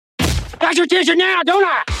got your attention now, don't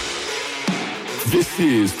I? This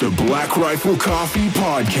is the Black Rifle Coffee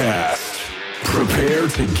Podcast. Prepare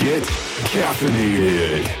to get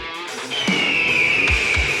caffeinated.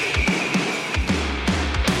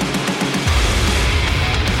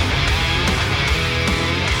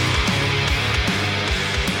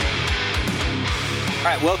 All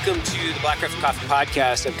right, welcome to the Black Rifle Coffee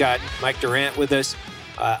Podcast. I've got Mike Durant with us.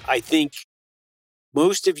 I think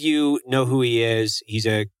most of you know who he is. He's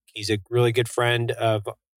a really good friend of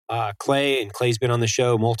Clay, and Clay's been on the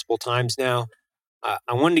show multiple times now.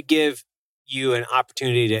 I wanted to give you an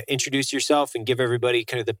opportunity to introduce yourself and give everybody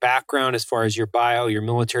kind of the background as far as your bio, your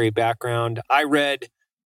military background. I read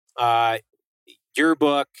your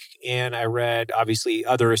book, and I read obviously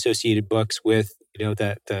other associated books with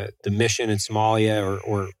the mission in Somalia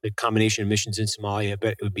or the combination of missions in Somalia.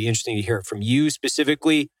 But it would be interesting to hear it from you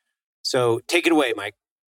specifically. So take it away, Mike.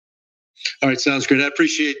 All right, sounds great. I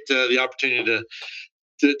appreciate the opportunity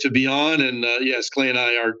to be on. And yes, Clay and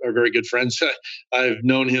I are very good friends. I've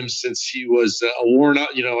known him since he was a warrant.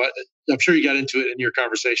 I'm sure you got into it in your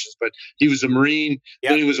conversations, but he was a Marine.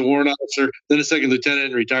 Yep. Then he was a warrant officer, then a second lieutenant,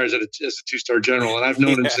 and retires as a two-star general. And I've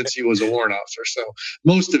known him since he was a warrant officer. So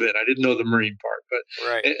most of it, I didn't know the Marine part.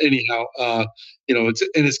 But anyhow,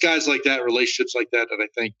 it's guys like that, relationships like that I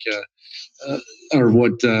think are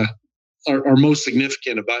what are most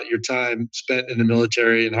significant about your time spent in the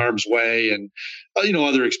military in harm's way and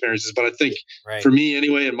other experiences. But I think for me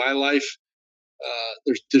anyway, in my life,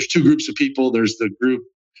 there's two groups of people. There's the group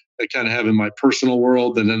I kind of have in my personal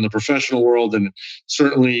world, and then the professional world, and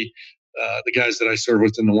certainly the guys that I serve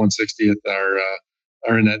with in the 160th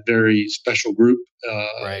are in that very special group.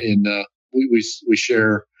 And we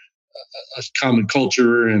share a common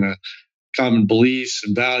culture and a common beliefs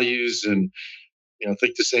and values, and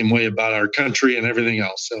think the same way about our country and everything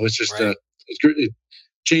else. So it's just it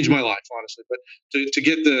changed my life, honestly. But to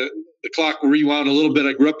get the clock rewound a little bit,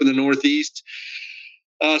 I grew up in the Northeast.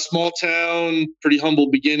 Small town, pretty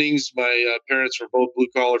humble beginnings. My parents were both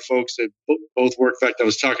blue-collar folks. They both worked. In fact, I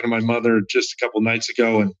was talking to my mother just a couple nights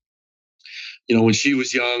ago, and when she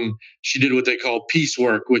was young, she did what they call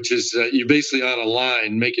piecework, which is you're basically on a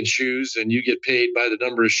line making shoes, and you get paid by the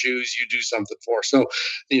number of shoes you do something for. So,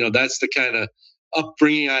 that's the kind of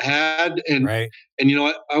upbringing I had. And I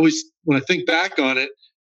always, when I think back on it,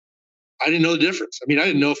 I didn't know the difference. I mean, I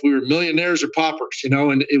didn't know if we were millionaires or paupers, and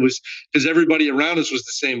it was because everybody around us was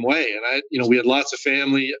the same way. And we had lots of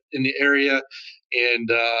family in the area,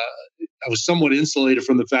 and I was somewhat insulated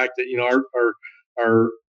from the fact that,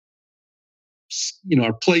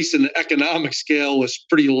 our place in the economic scale was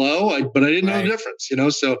pretty low, but I didn't know the difference,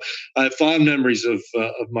 so I have fond memories of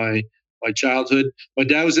my childhood. My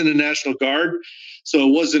dad was in the National Guard, so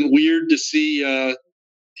it wasn't weird to see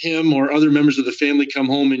him or other members of the family come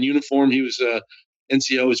home in uniform. He was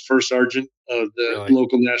NCO, his first sergeant of the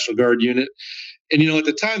local National Guard unit. And, at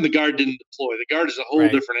the time, the Guard didn't deploy. The Guard is a whole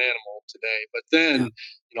different animal today. But then,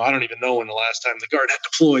 I don't even know when the last time the Guard had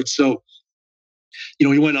deployed. So, he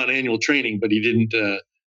went on annual training, but he didn't,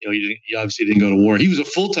 he obviously didn't go to war. He was a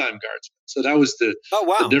full-time Guardsman. So that was the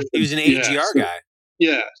difference. He was an AGR guy.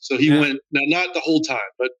 Yeah. So he went, now not the whole time,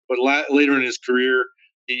 but later in his career,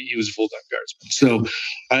 he was a full-time Guardsman. So,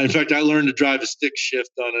 in fact, I learned to drive a stick shift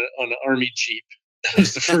on an Army Jeep. That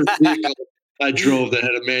was the first vehicle I drove that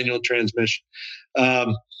had a manual transmission.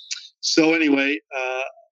 So anyway,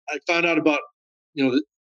 I found out about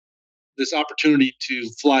this opportunity to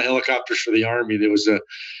fly helicopters for the Army. There was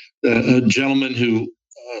a gentleman who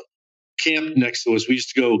camped next to us. We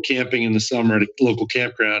used to go camping in the summer at a local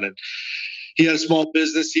campground, and he had a small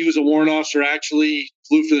business. He was a warrant officer, actually,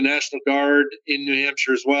 flew for the National Guard in New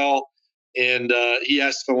Hampshire as well. And he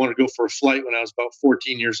asked if I wanted to go for a flight when I was about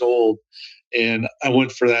 14 years old. And I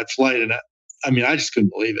went for that flight. And I just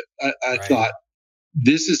couldn't believe it. I thought,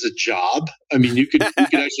 this is a job. I mean, you could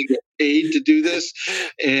actually get paid to do this.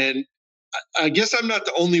 And I guess I'm not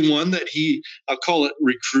the only one that I'll call it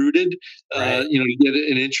recruited, to get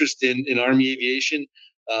an interest in Army aviation.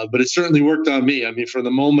 But it certainly worked on me. I mean, from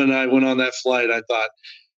the moment I went on that flight, I thought,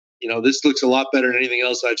 this looks a lot better than anything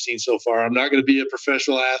else I've seen so far. I'm not going to be a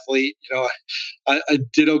professional athlete. I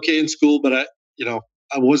did okay in school, but I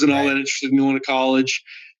wasn't all that interested in going to college.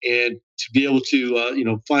 And to be able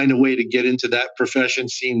to, find a way to get into that profession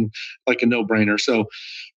seemed like a no-brainer. So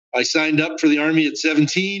I signed up for the Army at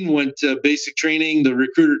 17, went to basic training. The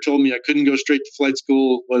recruiter told me I couldn't go straight to flight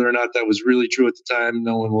school. Whether or not that was really true at the time,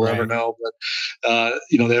 no one will ever know. But,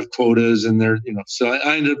 they have quotas and so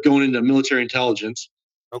I ended up going into military intelligence.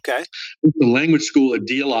 Okay. The language school at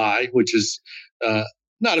DLI, which is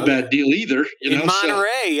not a bad deal either. In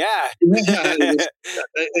Monterey, yeah,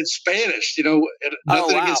 it's Spanish. And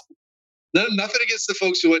nothing against the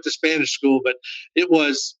folks who went to Spanish school, but it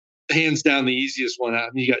was hands down the easiest one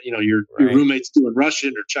out. You got your roommates doing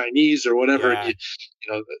Russian or Chinese or whatever. Yeah.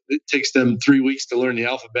 And it takes them 3 weeks to learn the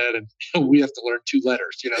alphabet, and we have to learn 2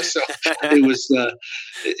 letters. So it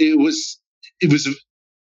was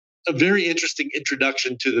a very interesting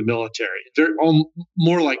introduction to the military. Very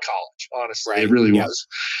more like college, honestly. Right. It really was.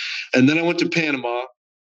 And then I went to Panama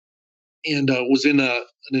and was in an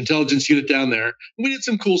intelligence unit down there. We did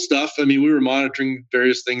some cool stuff. I mean, we were monitoring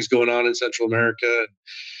various things going on in Central America,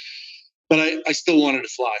 but I still wanted to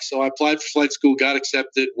fly. So I applied for flight school, got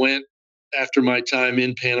accepted, went after my time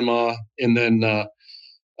in Panama, and then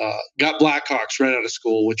got Blackhawks right out of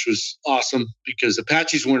school, which was awesome because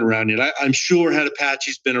Apaches weren't around yet. I'm sure had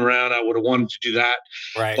Apaches been around, I would have wanted to do that.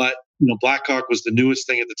 Right. But Blackhawk was the newest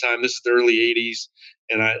thing at the time. This is the early 80s,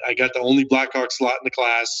 and I got the only Blackhawk slot in the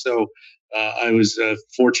class. So I was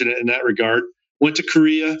fortunate in that regard. Went to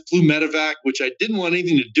Korea, flew medevac, which I didn't want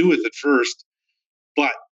anything to do with at first.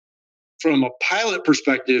 But from a pilot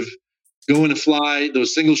perspective, going to fly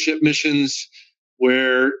those single ship missions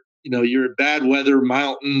where you're in bad weather,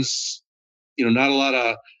 mountains, not a lot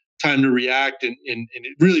of time to react, and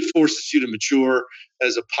it really forces you to mature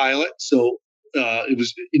as a pilot. So it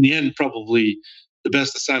was, in the end, probably the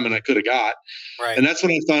best assignment I could have got. Right. And that's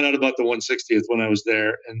when I found out about the 160th when I was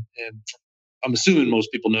there. And I'm assuming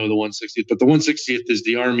most people know the 160th, but the 160th is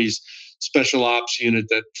the Army's special ops unit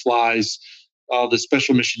that flies all the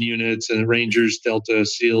special mission units and Rangers, Delta,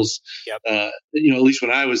 SEALs. Yep. At least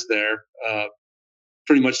when I was there,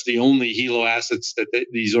 pretty much the only helo assets that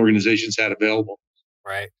these organizations had available.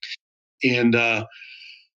 Right. And,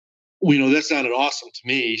 that sounded awesome to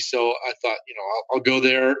me. So I thought, I'll go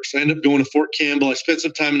there. So I ended up going to Fort Campbell. I spent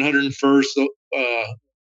some time in 101st,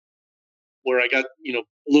 where I got,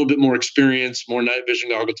 a little bit more experience, more night vision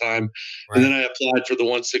goggle time. Right. And then I applied for the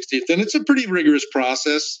 160th. And it's a pretty rigorous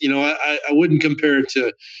process. I wouldn't compare it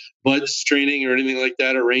to BUD/S training or anything like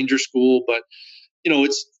that, or Ranger school, but,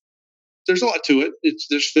 there's a lot to it.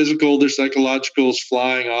 There's physical, there's psychological,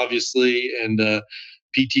 flying, obviously, and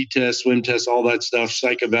PT tests, swim tests, all that stuff,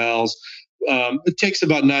 psych evals. It takes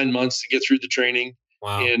about 9 months to get through the training.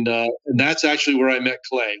 Wow. And that's actually where I met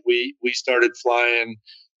Clay. We started flying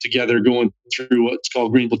together, going through what's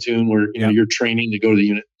called Green Platoon, where you're training to go to the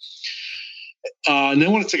unit. And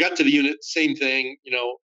then once I got to the unit, same thing,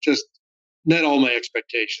 just met all my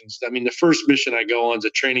expectations. I mean, the first mission I go on is a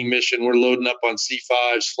training mission. We're loading up on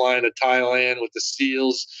C5s, flying to Thailand with the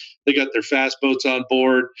SEALs. They got their fast boats on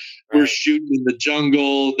board. Right. We're shooting in the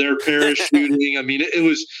jungle. They're parachuting. I mean, it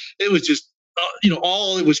was just,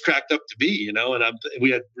 all it was cracked up to be, and we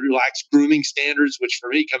had relaxed grooming standards, which for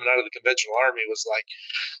me, coming out of the conventional Army, was like,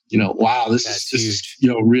 wow, this is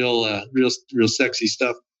real sexy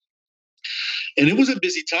stuff. And it was a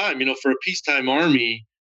busy time, for a peacetime Army.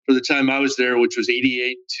 For the time I was there, which was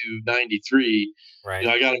 88 to 93, right.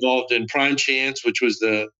 I got involved in Prime Chance, which was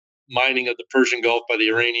the mining of the Persian Gulf by the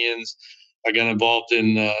Iranians. I got involved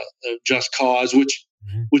in Just Cause,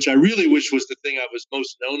 which I really wish was the thing I was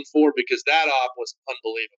most known for, because that op was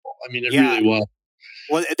unbelievable. I mean, it really was.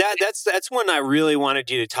 Well, that's one I really wanted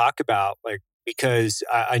you to talk about, because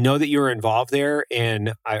I know that you were involved there,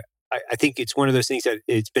 and I think it's one of those things that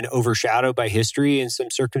it's been overshadowed by history in some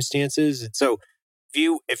circumstances. And so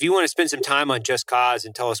if you want to spend some time on Just Cause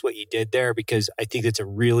and tell us what you did there, because I think that's a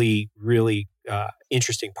really, really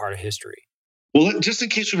interesting part of history. Well, just in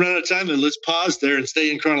case we run out of time, then let's pause there and stay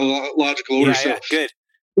in chronological order. Yeah, good.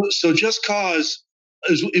 So Just Cause,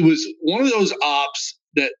 it was one of those ops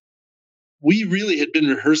that we really had been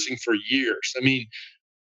rehearsing for years. I mean,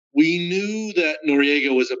 we knew that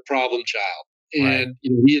Noriega was a problem child. And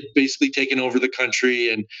he had basically taken over the country,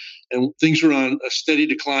 and things were on a steady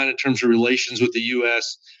decline in terms of relations with the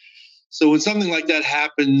U.S. So when something like that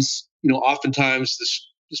happens, oftentimes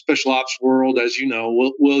the special ops world, as you know,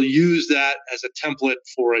 will use that as a template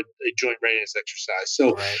for a joint readiness exercise.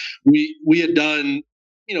 So we had done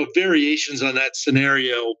variations on that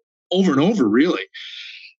scenario over and over, really,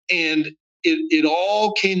 and it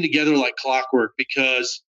all came together like clockwork,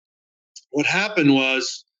 because what happened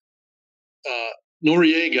was,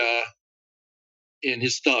 Noriega and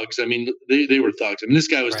his thugs, I mean, they were thugs. I mean, this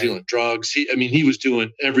guy was dealing drugs. He was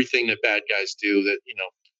doing everything that bad guys do, that,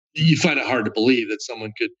 you find it hard to believe that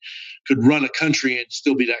someone could run a country and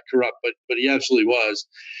still be that corrupt, but he absolutely was.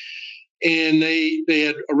 And they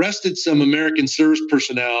had arrested some American service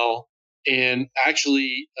personnel, and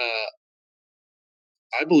actually,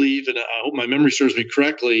 I believe, and I hope my memory serves me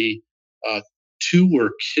correctly, 2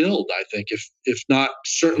 were killed, I think, if not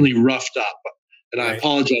certainly roughed up. And I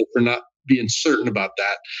apologize for not being certain about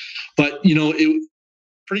that. But,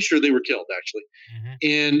 pretty sure they were killed, actually. Mm-hmm.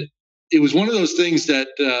 And it was one of those things that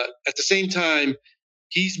at the same time,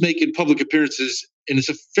 he's making public appearances, and it's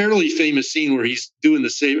a fairly famous scene where he's doing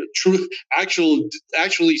the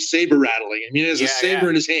actually saber rattling. I mean, he has a saber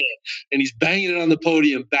in his hand, and he's banging it on the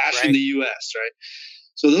podium, bashing the U.S., right?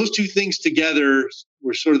 So those two things together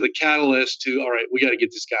were sort of the catalyst to, all right, we got to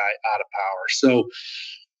get this guy out of power. So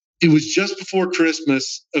it was just before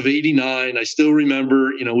Christmas of '89. I still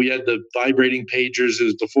remember, we had the vibrating pagers. It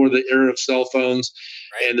was before the era of cell phones.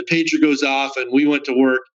 Right. And the pager goes off, and we went to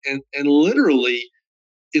work. And literally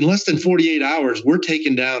in less than 48 hours, we're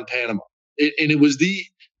taking down Panama. And it was the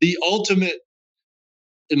ultimate,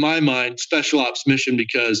 in my mind, special ops mission,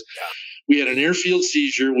 because we had an airfield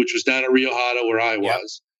seizure, which was down at Rio Hato where I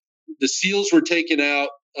was. The SEALs were taking out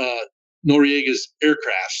Noriega's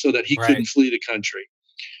aircraft so that he couldn't flee the country.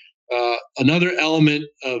 Another element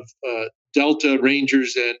of Delta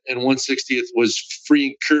Rangers and 160th was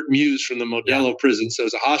freeing Kurt Muse from the Modelo prison. So it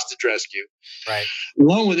was a hostage rescue. Right.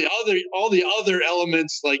 Along with all the other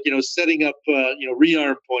elements, like, setting up,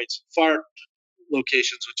 rearm points, fire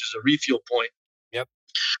locations, which is a refuel point. Yep.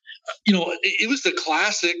 It was the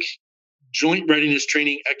classic joint readiness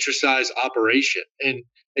training exercise operation. And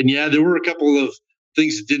there were a couple of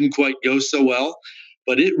things that didn't quite go so well,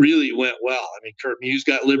 but it really went well. I mean, Kurt Muse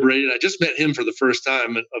got liberated. I just met him for the first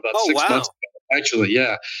time about 6 months ago, actually.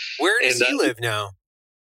 Yeah. Where does he live now?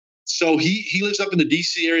 So he lives up in the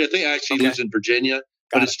D.C. area. I think actually he lives in Virginia,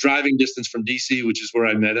 but it's driving distance from D.C., which is where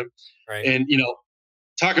I met him. Right. And,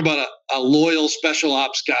 talk about a loyal special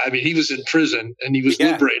ops guy. I mean, he was in prison and he was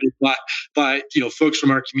liberated by folks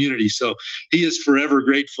from our community. So he is forever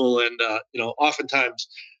grateful, and oftentimes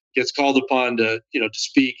gets called upon to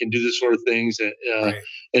speak and do this sort of things.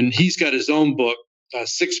 And he's got his own book,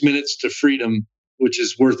 6 Minutes to Freedom, which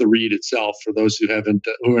is worth a read itself for those who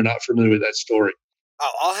are not familiar with that story.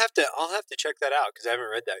 Oh, I'll have to check that out because I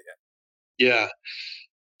haven't read that yet. Yeah.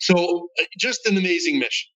 So just an amazing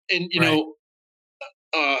mission. And,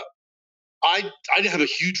 I didn't have a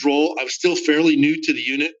huge role. I was still fairly new to the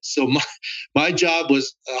unit. So my job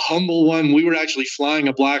was a humble one. We were actually flying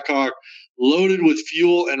a Black Hawk loaded with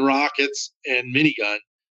fuel and rockets and minigun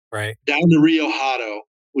down to Rio Hato,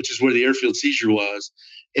 which is where the airfield seizure was.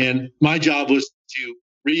 And my job was to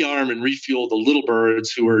rearm and refuel the Little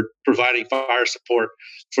Birds who were providing fire support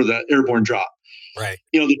for the airborne drop. Right.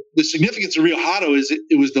 The significance of Rio Hato is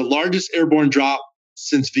it was the largest airborne drop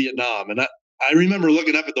since Vietnam. And I remember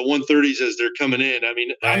looking up at the 130s as they're coming in. I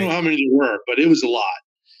mean, I don't know how many there were, but it was a lot.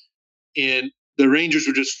 And the Rangers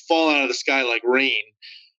were just falling out of the sky like rain.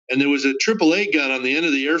 And there was a AAA gun on the end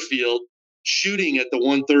of the airfield shooting at the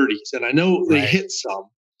 130s. And I know they hit some,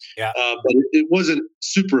 but it wasn't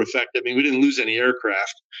super effective. I mean, we didn't lose any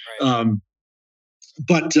aircraft. Right.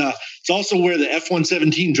 But it's also where the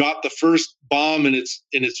F-117 dropped the first bomb in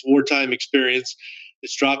its wartime experience.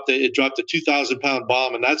 It dropped a 2,000-pound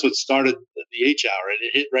bomb, and that's what started the H hour.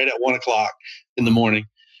 It hit right at 1:00 in the morning.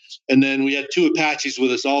 And then we had 2 Apaches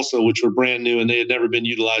with us also, which were brand new, and they had never been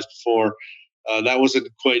utilized before. That wasn't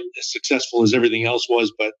quite as successful as everything else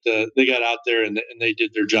was, but they got out there and they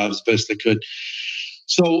did their job as best they could.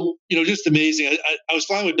 So, just amazing. I was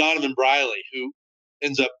flying with Donovan Briley, who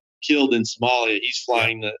ends up killed in Somalia. He's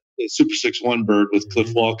flying the Super 6-1 bird with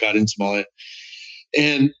Cliff Walcott in Somalia.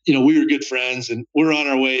 And, we were good friends, and we're on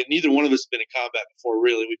our way. Neither one of us has been in combat before,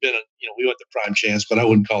 really. We've been, we went to prime chance, but I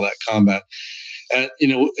wouldn't call that combat. And,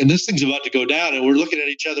 and this thing's about to go down, and we're looking at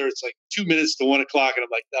each other. It's like 2 minutes to 1:00, and I'm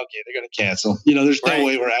like, okay, they're going to cancel. There's no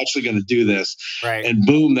way we're actually going to do this. Right. And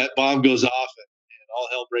boom, that bomb goes off, and all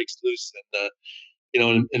hell breaks loose.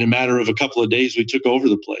 And, in a matter of a couple of days, we took over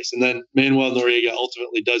the place. And then Manuel Noriega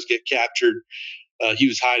ultimately does get captured. He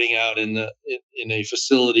was hiding out in a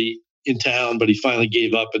facility in town, but he finally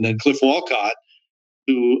gave up. And then Cliff Walcott,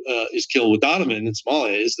 who is killed with Donovan in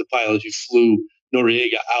Somalia, is the pilot who flew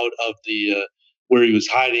Noriega out of the where he was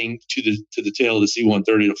hiding to the tail of the C-130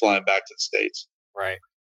 to fly him back to the States. Right.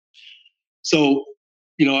 So,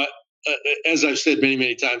 as I've said many,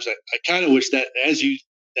 many times, I kind of wish that, as you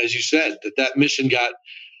said, that mission got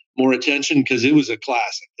more attention, because it was a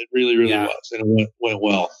classic. It really, really was, and it went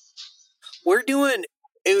well.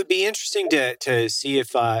 It would be interesting to see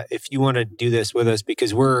if you want to do this with us,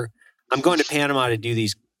 because I'm going to Panama to do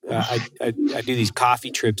these. I do these coffee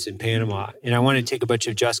trips in Panama, and I want to take a bunch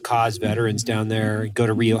of Just Cause veterans down there, go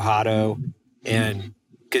to Rio Hato, and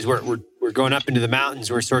because we're going up into the mountains,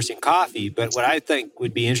 we're sourcing coffee. But what I think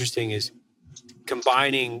would be interesting is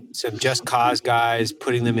combining some Just Cause guys,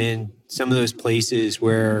 putting them in some of those places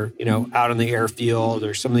where, out on the airfield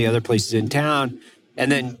or some of the other places in town,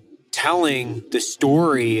 and then telling the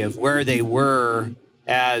story of where they were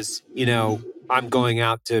as, I'm going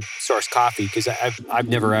out to source coffee, because I've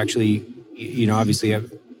never actually, obviously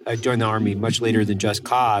I joined the Army much later than Just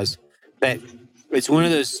Cause, but it's one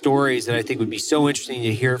of those stories that I think would be so interesting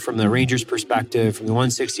to hear from the Rangers perspective, from the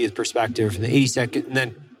 160th perspective, from the 82nd, and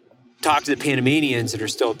then talk to the Panamanians that are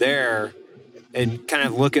still there and kind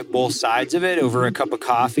of look at both sides of it over a cup of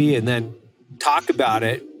coffee and then talk about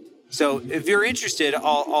it. So if you're interested,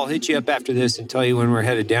 I'll hit you up after this and tell you when we're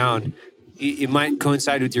headed down. It might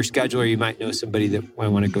coincide with your schedule, or you might know somebody that might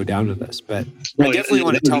want to go down with us. But I definitely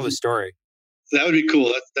want to tell the story. That would be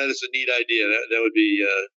cool. That is a neat idea. That would be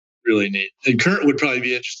really neat. And Kurt would probably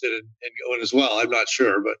be interested in going as well. I'm not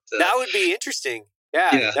sure, but that would be interesting.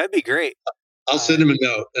 Yeah, that'd be great. I'll send him a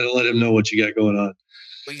note and let him know what you got going on.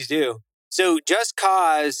 Please do. So Just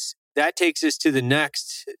Cause, that takes us to the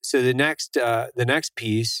next. So the next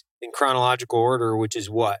piece in chronological order, which is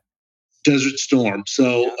what? Desert Storm.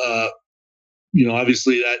 So,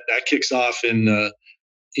 obviously that kicks off in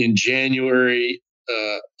January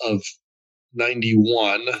of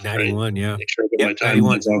 91. 91, right? Yeah. Make sure I get my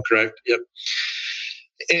timelines all correct. Yep.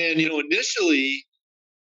 And, initially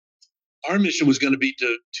our mission was going to be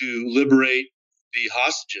to liberate the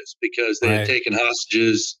hostages, because they had taken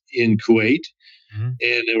hostages in Kuwait, and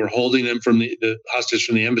they were holding them from the hostages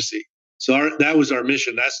from the embassy. So that was our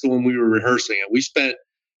mission. That's the one we were rehearsing. And we spent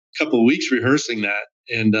a couple of weeks rehearsing that,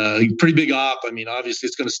 and pretty big op. I mean, obviously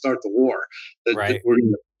it's going to start the war. That we're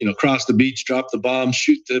going to, cross the beach, drop the bombs,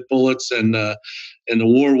 shoot the bullets, and the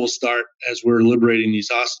war will start as we're liberating these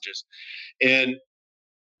hostages. And,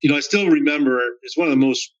 I still remember, it's one of the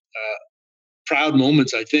most proud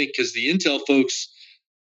moments, I think, because the intel folks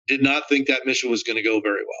did not think that mission was going to go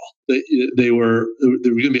very well. They were going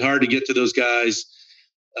to be hard to get to those guys,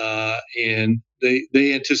 and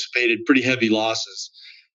they anticipated pretty heavy losses,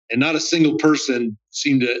 and not a single person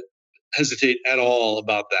seemed to hesitate at all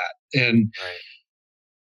about that. And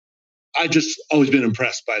I just always been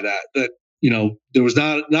impressed by that there was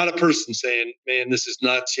not a person saying, man, this is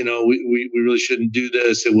nuts. We really shouldn't do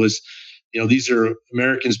this. It was, these are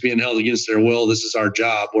Americans being held against their will. This is our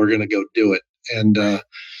job. We're going to go do it. And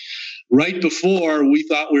right before we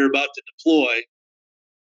thought we were about to deploy,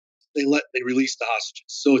 they released the hostages.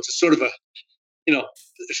 So it's a sort of a,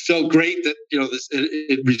 it felt great that,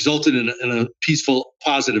 it resulted in a peaceful,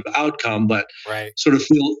 positive outcome, but sort of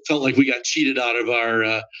felt like we got cheated out of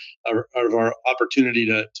our opportunity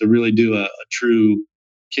to really do a true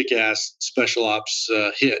kick-ass special ops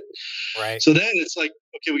hit. Right. So then it's like,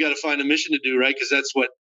 okay, we got to find a mission to do, right? Because that's what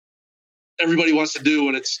everybody wants to do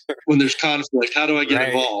when there's conflict. How do I get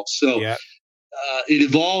involved? So it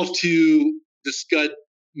evolved to the Scud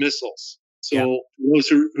missiles. So those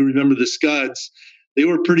who remember the Scuds, they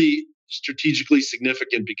were pretty strategically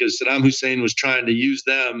significant because Saddam Hussein was trying to use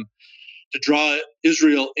them to draw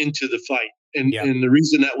Israel into the fight. And the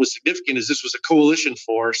reason that was significant is this was a coalition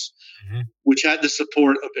force which had the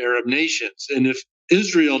support of Arab nations. And if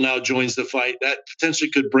Israel now joins the fight, that potentially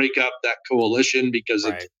could break up that coalition because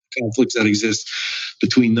of conflicts that exist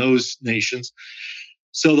between those nations.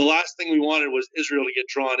 So the last thing we wanted was Israel to get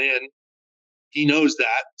drawn in. He knows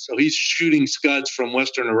that. So he's shooting Scuds from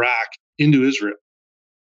Western Iraq into Israel.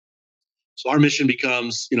 So our mission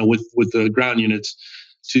becomes, with the ground units,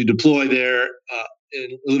 to deploy there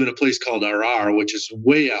and live in a place called Arar, which is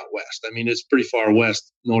way out west. I mean, it's pretty far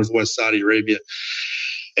west, northwest Saudi Arabia.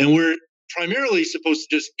 And we're primarily supposed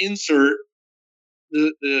to just insert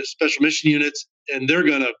the special mission units, and they're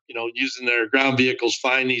going to, using their ground vehicles,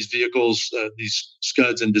 find these vehicles, these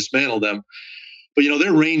Scuds, and dismantle them. But,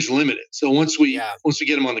 they're range limited. So once we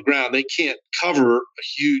get them on the ground, they can't cover a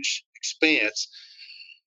huge expanse.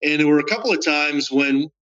 And there were a couple of times when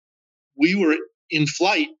we were in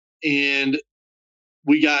flight and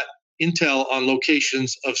we got intel on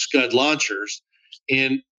locations of Scud launchers.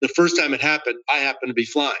 And the first time it happened, I happened to be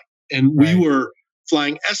flying. And we were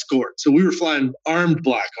flying escort. So we were flying armed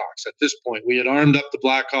Blackhawks at this point. We had armed up the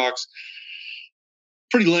Blackhawks.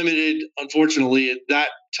 Pretty limited, unfortunately, at that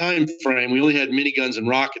time frame. We only had miniguns and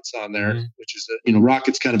rockets on there, which is,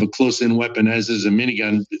 rockets kind of a close-in weapon, as is a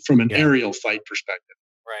minigun from an aerial fight perspective.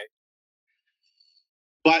 Right.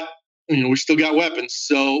 But, we still got weapons.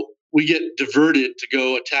 So we get diverted to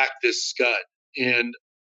go attack this Scud. And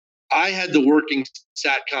I had the working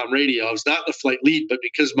SATCOM radio. I was not the flight lead, but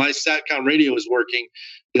because my SATCOM radio was working,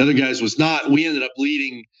 the other guys was not, we ended up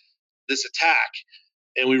leading this attack.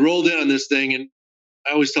 And we rolled in on this thing, and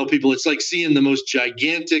I always tell people it's like seeing the most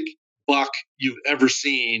gigantic buck you've ever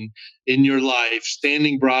seen in your life,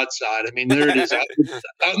 standing broadside. I mean, there it is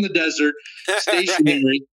out in the desert, stationary.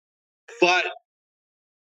 Right. But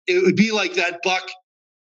it would be like that buck,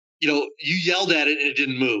 you yelled at it and it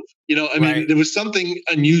didn't move. I mean, there was something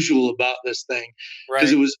unusual about this thing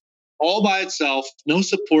because it was all by itself, no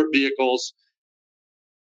support vehicles.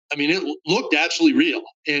 I mean, it looked absolutely real,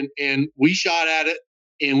 and we shot at it,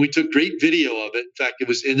 and we took great video of it. In fact, it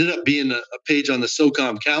ended up being a page on the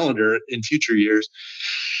SOCOM calendar in future years.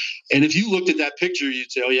 And if you looked at that picture,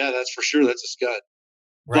 you'd say, "Oh yeah, that's for sure, that's a scud."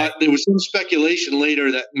 Right. But there was some speculation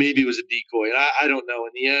later that maybe it was a decoy, and I don't know.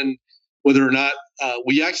 In the end, whether or not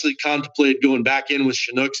we actually contemplated going back in with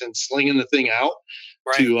Chinooks and slinging the thing out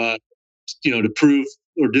to prove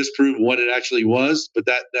or disprove what it actually was, but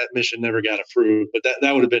that mission never got approved. But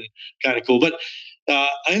that would have been kind of cool. But I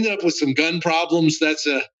ended up with some gun problems. That's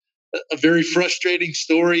a very frustrating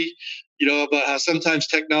story, about how sometimes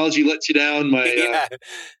technology lets you down. My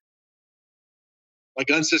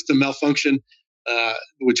gun system malfunction,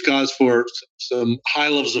 which caused for some high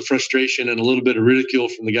levels of frustration and a little bit of ridicule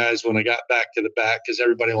from the guys when I got back to the back, because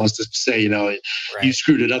everybody wants to say, you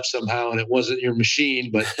screwed it up somehow and it wasn't your machine,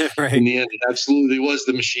 but in the end, it absolutely was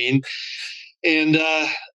the machine. And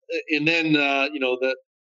then the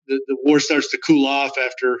war starts to cool off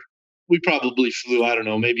after we probably flew, I don't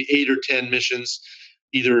know, maybe 8 or 10 missions,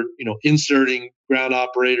 either inserting ground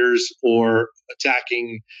operators or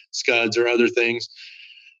attacking scuds or other things,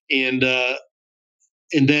 and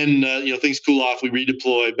then, things cool off. We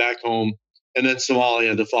redeploy back home, and then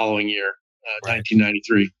Somalia the following year,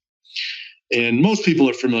 1993. And most people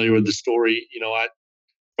are familiar with the story. I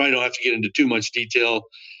probably don't have to get into too much detail.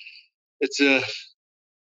 It's a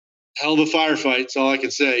hell of a firefight. That's all I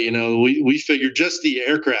can say. We figured just the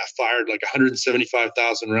aircraft fired like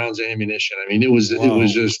 175,000 rounds of ammunition. I mean, it was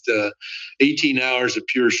just 18 hours of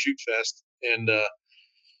pure shoot fest. And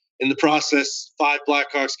in the process, 5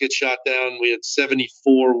 Blackhawks get shot down. We had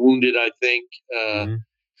 74 wounded, I think,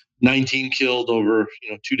 19 killed over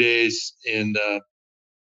 2 days, and I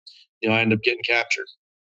ended up getting captured.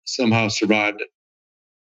 Somehow survived it.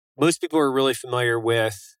 Most people are really familiar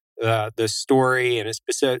with the story and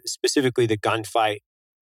specifically the gunfight.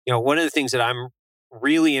 One of the things that I'm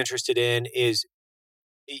really interested in is,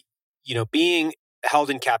 being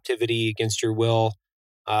held in captivity against your will.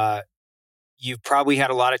 You've probably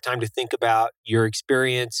had a lot of time to think about your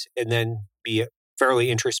experience and then be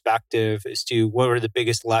fairly introspective as to what are the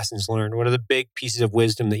biggest lessons learned, what are the big pieces of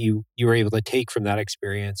wisdom that you were able to take from that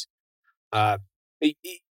experience.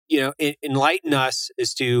 Enlighten us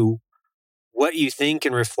as to what you think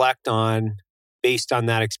and reflect on based on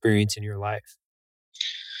that experience in your life.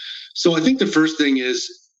 So I think the first thing is,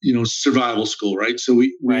 survival school, right? So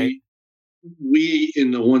we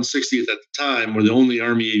in the 160th at the time were the only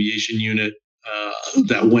Army aviation unit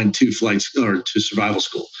that went to flights or to survival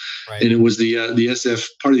school. Right. And it was the SF,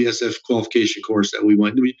 part of the SF qualification course that we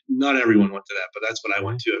went. Not everyone went to that, but that's what I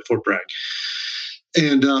went to at Fort Bragg.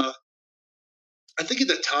 And I think at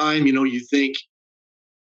the time, you think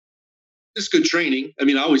it's good training. I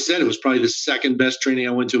mean, I always said it was probably the second best training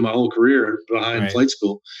I went to in my whole career behind flight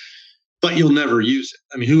school, but you'll never use it.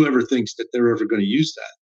 I mean, whoever thinks that they're ever going to use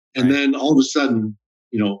that? And then all of a sudden,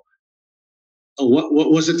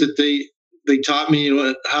 what was it that they taught me,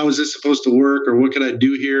 how is this supposed to work, or what can I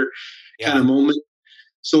do here kind of moment.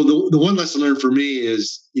 So the one lesson learned for me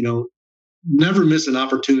is, never miss an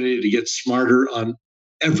opportunity to get smarter on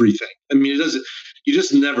everything. I mean, you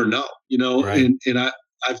just never know, and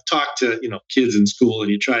I've talked to, kids in school,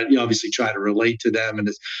 and you obviously try to relate to them. And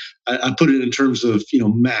I put it in terms of,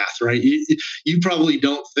 math, right? You probably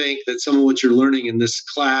don't think that some of what you're learning in this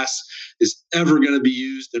class is ever going to be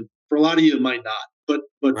used. And for a lot of you, it might not, but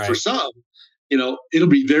for some, it'll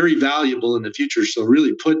be very valuable in the future. So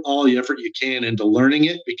really put all the effort you can into learning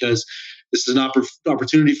it, because this is an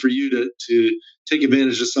opportunity for you to take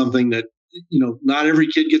advantage of something that, not every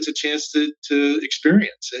kid gets a chance to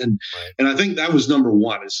experience. And I think that was number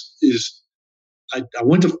one is I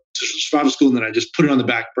went to survival school, and then I just put it on the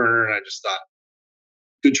back burner, and I just thought,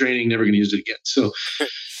 good training, never going to use it again. So,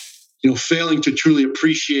 failing to truly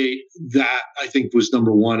appreciate that, I think, was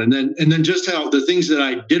number one. And then just how the things that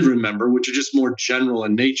I did remember, which are just more general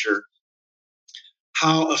in nature,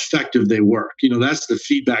 how effective they work. That's the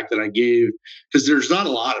feedback that I gave, because there's not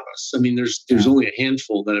a lot of us. I mean, there's only a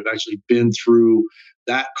handful that have actually been through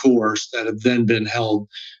that course that have then been held,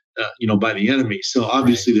 by the enemy. So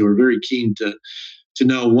obviously they were very keen to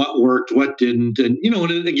know what worked, what didn't. And,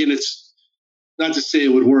 and again, it's not to say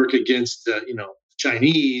it would work against,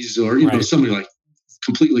 Chinese or, somebody like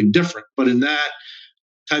completely different, but in that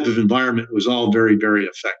type of environment, it was all very, very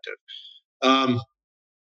effective. There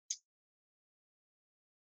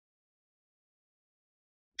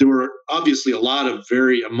were obviously a lot of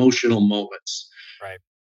very emotional moments. Right.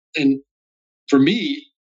 And for me,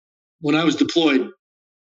 when I was deployed,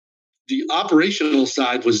 the operational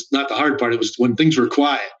side was not the hard part. It was when things were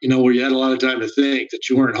quiet, where you had a lot of time to think, that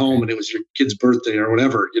you weren't home and it was your kid's birthday or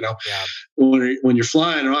whatever, Yeah. When you're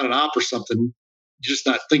flying or on an op or something, you're just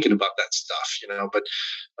not thinking about that stuff. But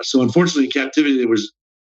so unfortunately in captivity, it was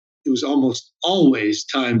almost always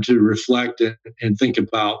time to reflect and think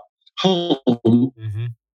about home. Mm-hmm.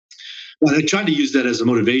 But I tried to use that as a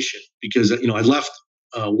motivation because, I left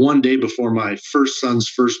one day before my first son's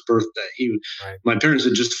first birthday. My parents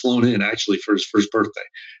had just flown in actually for his first birthday,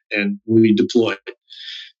 and we deployed.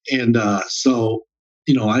 And so,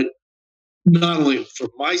 I not only for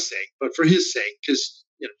my sake, but for his sake, because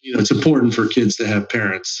it's important for kids to have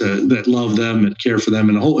parents that love them and care for them,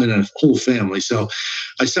 and a whole family. So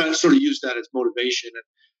I sort of used that as motivation.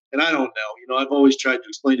 And I don't know, I've always tried to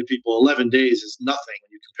explain to people 11 days is nothing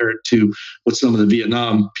when you compare it to what some of the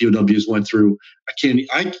Vietnam POWs went through.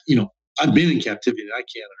 I've been in captivity and I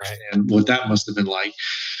can't understand what that must have been like.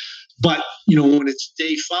 But, when it's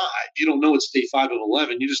day 5, you don't know it's day 5 of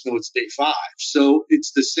 11. You just know it's day 5. So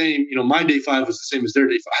it's the same, my day 5 was the same as their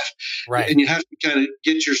day 5. Right. And you have to kind of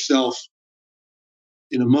get yourself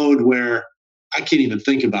in a mode where I can't even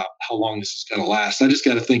think about how long this is going to last. I just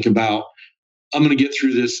got to think about, I'm going to get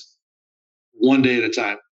through this one day at a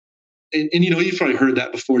time. And you've probably heard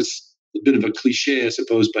that before. It's a bit of a cliche, I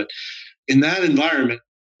suppose, but in that environment,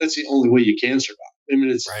 that's the only way you can survive. I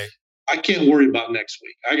mean, I can't worry about next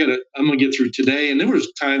week. I'm going to get through today. And there was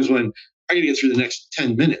times when I got to get through the next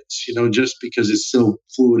 10 minutes, just because it's so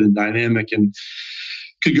fluid and dynamic and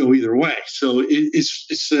could go either way. So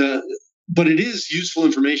but it is useful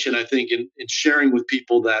information, I think, in sharing with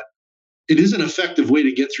people that it is an effective way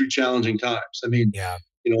to get through challenging times. I mean,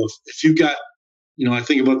 if you've got, I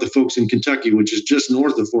think about the folks in Kentucky, which is just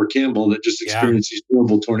north of Fort Campbell, that just experienced these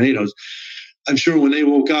horrible tornadoes. I'm sure when they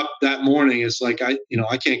woke up that morning, it's like, I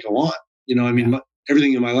can't go on.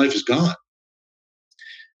 Everything in my life is gone.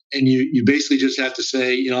 And you basically just have to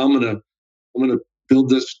say, I'm going to build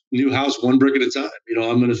this new house one brick at a time.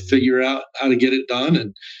 I'm going to figure out how to get it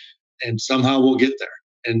done, and somehow we'll get there.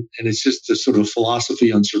 And it's just a sort of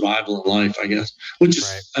philosophy on survival in life, I guess, which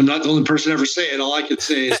is, I'm not the only person to ever say it. All I can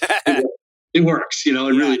say is it works, it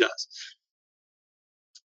really does.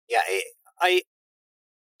 Yeah.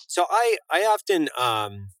 So I often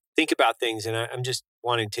think about things, and I'm just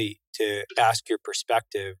wanting to ask your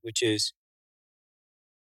perspective, which is,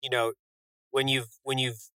 when you've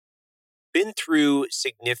been through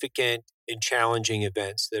significant and challenging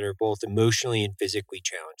events that are both emotionally and physically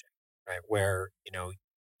challenging, right? Where,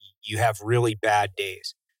 you have really bad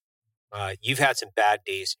days. You've had some bad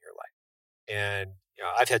days in your life, and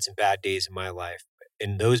I've had some bad days in my life,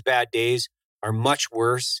 and those bad days are much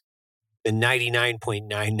worse than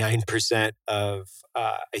 99.99% of,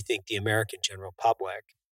 I think, the American general public.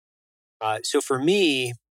 So for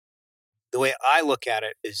me, the way I look at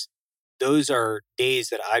it is those are days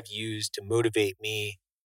that I've used to motivate me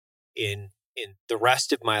in the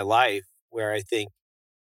rest of my life, where I think,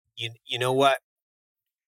 you know what,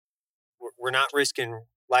 we're not risking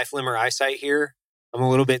life, limb, or eyesight here. I'm a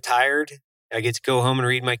little bit tired. I get to go home and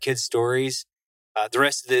read my kids' stories. The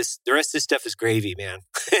rest of this stuff is gravy, man.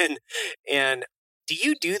 and do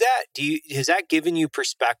you do that? Has that given you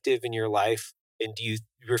perspective in your life? And do you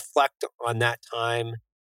reflect on that time?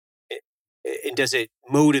 And does it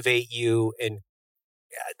motivate you? And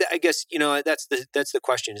I guess, that's the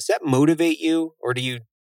question. Does that motivate you, or do you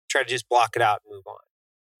try to just block it out and move on?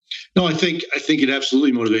 No, I think it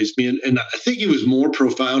absolutely motivates me. And I think it was more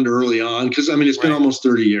profound early on because, it's been almost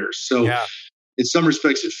 30 years. So in some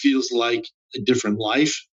respects, it feels like a different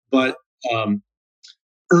life. But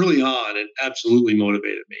early on, it absolutely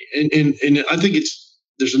motivated me. And I think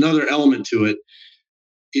there's another element to it,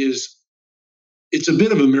 is it's a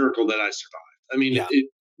bit of a miracle that I survived.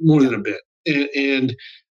 More than a bit. And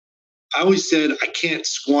I always said, I can't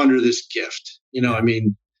squander this gift.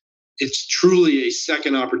 It's truly a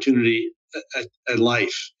second opportunity at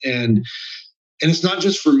life. And it's not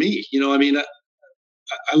just for me. I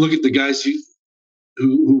look at the guys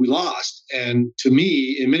who we lost, and to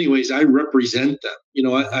me, in many ways, I represent them.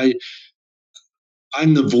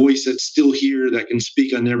 I'm the voice that's still here that can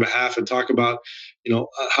speak on their behalf and talk about,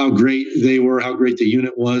 how great they were, how great the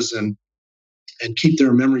unit was, and keep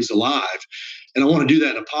their memories alive. And I want to do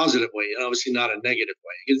that in a positive way, and obviously not a negative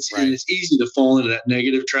way. It's easy to fall into that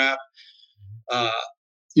negative trap.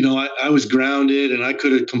 I was grounded, and I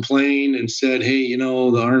could have complained and said, "Hey,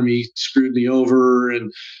 the Army screwed me over,"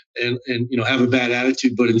 and have a bad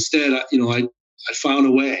attitude. But instead, I found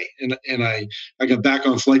a way, and I got back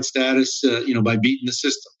on flight status, by beating the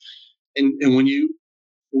system. And when you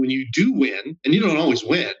do win, and you don't always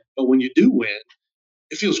win, but when you do win,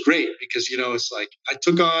 it feels great because it's like I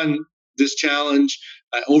took on this challenge,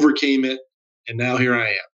 I overcame it, and now here I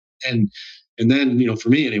am. And then for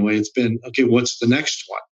me anyway, it's been okay. What's the next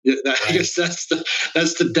one? I guess that's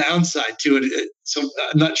the downside to it. So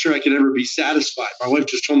I'm not sure I could ever be satisfied. My wife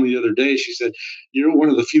just told me the other day. She said, "You're one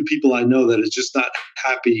of the few people I know that is just not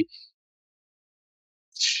happy."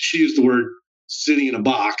 She used the word sitting in a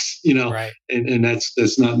box, Right. and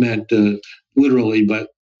that's not meant literally, but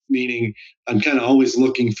meaning I'm kind of always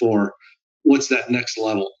looking for what's that next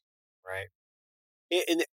level. Right.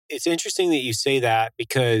 And it's interesting that you say that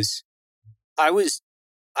because I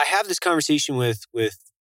have this conversation with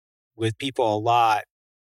people a lot,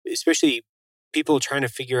 especially people trying to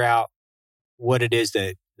figure out what it is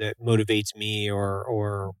that motivates me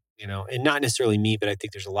or and not necessarily me, but I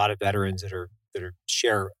think there's a lot of veterans that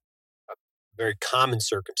share a very common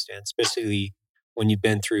circumstance, especially when you've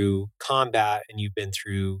been through combat and you've been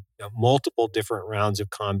through multiple different rounds of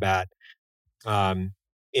combat.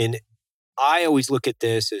 And I always look at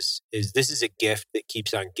this as this is a gift that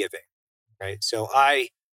keeps on giving, right? So I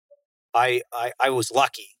was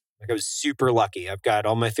lucky. Like I was super lucky. I've got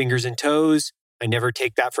all my fingers and toes. I never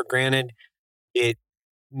take that for granted. It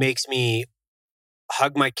makes me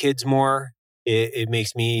hug my kids more. It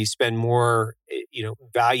makes me spend more,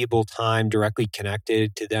 valuable time directly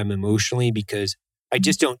connected to them emotionally because I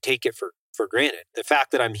just don't take it for granted. The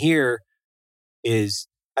fact that I'm here is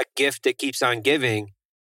a gift that keeps on giving.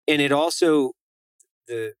 And it also,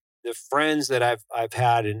 the friends that I've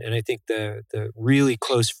had, and I think the really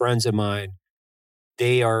close friends of mine,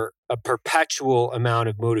 they are a perpetual amount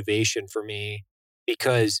of motivation for me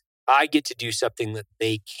because I get to do something that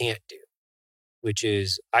they can't do, which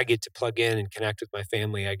is I get to plug in and connect with my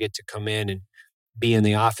family. I get to come in and be in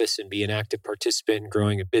the office and be an active participant in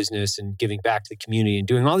growing a business and giving back to the community and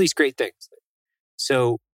doing all these great things.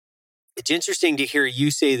 So it's interesting to hear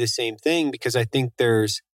you say the same thing because I think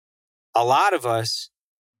there's a lot of us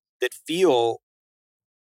that feel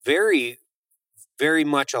very, very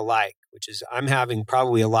much alike, which is I'm having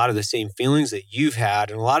probably a lot of the same feelings that you've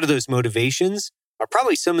had. And a lot of those motivations are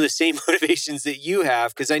probably some of the same motivations that you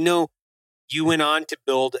have, because I know you went on to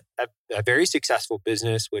build a very successful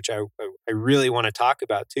business, which I really want to talk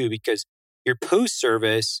about too, because your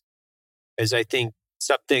post-service is, I think,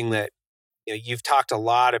 something that you've talked a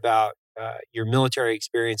lot about your military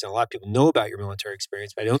experience, and a lot of people know about your military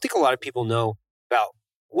experience, but I don't think a lot of people know about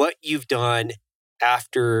what you've done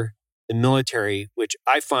after the military, which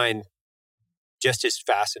I find just as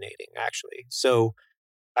fascinating, actually. So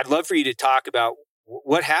I'd love for you to talk about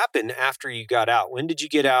what happened after you got out. When did you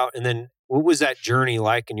get out? And then what was that journey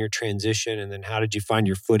like in your transition? And then how did you find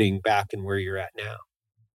your footing back and where you're at now?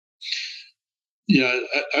 Yeah,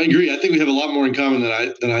 I agree. I think we have a lot more in common than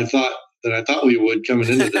I thought we would coming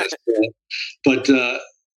into this. But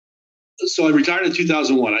so I retired in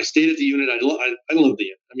 2001. I stayed at the unit. I love the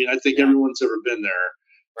unit. I mean, I think everyone's ever been there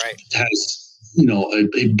right. has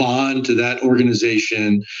a bond to that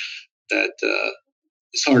organization that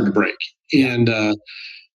is hard to break. Yeah. And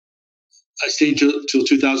I stayed till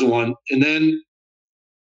 2001, and then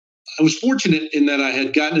I was fortunate in that I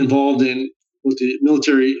had gotten involved in what the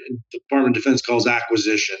military Department of Defense calls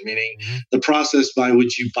acquisition, meaning the process by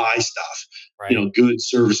which you buy stuff, right. Goods,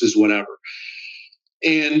 services, whatever.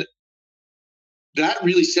 And that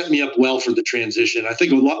really set me up well for the transition. I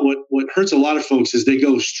think what hurts a lot of folks is they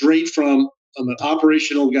go straight from I'm an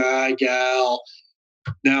operational guy, gal,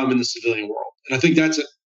 now I'm in the civilian world. And I think that's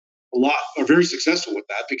a lot are very successful with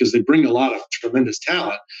that because they bring a lot of tremendous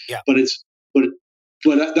talent. Yeah. But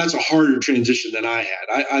that's a harder transition than I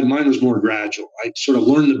had. Mine was more gradual. I sort of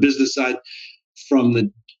learned the business side from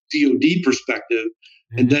the DoD perspective,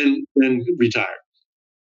 and then retired.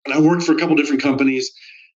 And I worked for a couple different companies,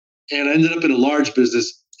 and I ended up in a large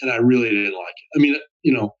business, and I really didn't like it. I mean,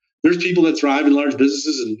 there's people that thrive in large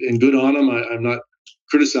businesses and good on them. I'm not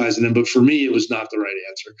criticizing them, but for me, it was not the right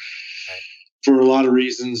answer for a lot of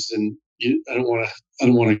reasons. And I don't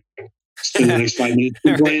want to spend the next 5 minutes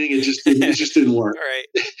complaining. It just didn't work.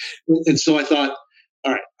 Right. And so I thought,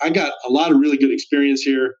 all right, I got a lot of really good experience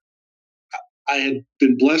here. I had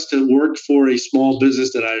been blessed to work for a small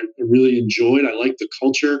business that I really enjoyed. I liked the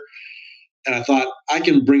culture. And I thought I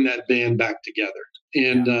can bring that band back together.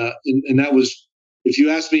 And that was, if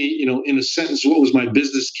you ask me, in a sentence, what was my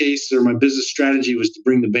business case or my business strategy was to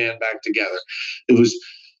bring the band back together. It was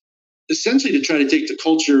essentially to try to take the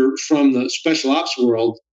culture from the special ops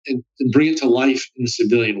world and bring it to life in the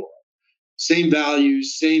civilian world. Same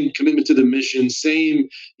values, same commitment to the mission, same,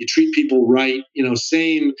 you treat people right,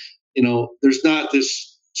 same, there's not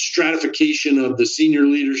this stratification of the senior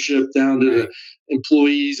leadership down to the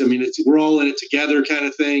employees. I mean, we're all in it together kind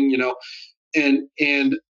of thing, and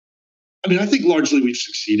I mean, I think largely we've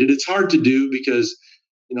succeeded. It's hard to do because,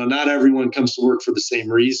 not everyone comes to work for the same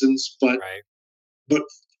reasons, but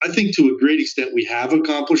I think to a great extent we have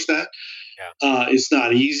accomplished that. Yeah. It's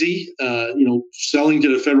not easy. Selling to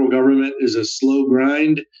the federal government is a slow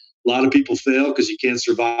grind. A lot of people fail because you can't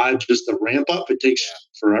survive just the ramp up. It takes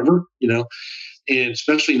forever, and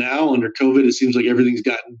especially now under COVID, it seems like everything's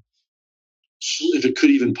gotten, if it could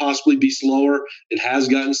even possibly be slower, it has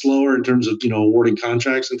gotten slower in terms of, awarding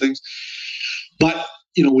contracts and things. But,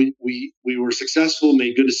 we were successful,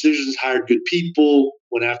 made good decisions, hired good people,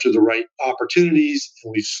 went after the right opportunities,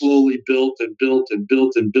 and we've slowly built and built and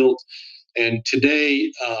built and built. And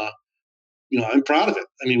today, I'm proud of it.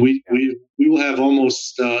 I mean, we will have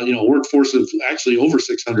almost, a workforce of actually over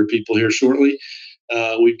 600 people here shortly.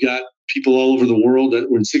 We've got people all over the world.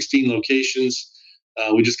 We're in 16 locations.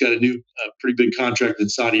 We just got a new, pretty big contract in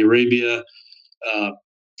Saudi Arabia.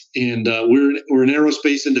 And we're an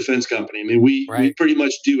aerospace and defense company. I mean, we pretty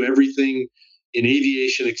much do everything in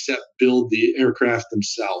aviation except build the aircraft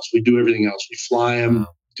themselves. We do everything else. We fly them,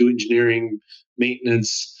 do engineering,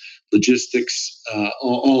 maintenance, logistics,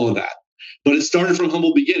 all of that. But it started from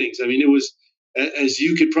humble beginnings. I mean, it was, as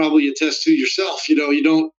you could probably attest to yourself, you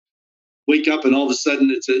don't wake up and all of a sudden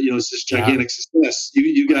it's this gigantic success.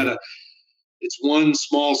 You gotta, it's one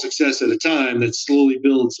small success at a time that slowly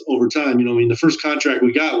builds over time. The first contract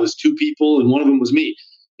we got was 2 people and one of them was me.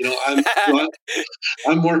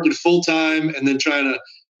 I'm working full time and then trying to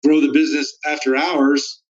grow the business after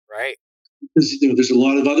hours. Right. Because, there's a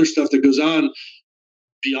lot of other stuff that goes on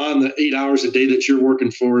beyond the 8 hours a day that you're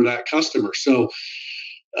working for that customer. So,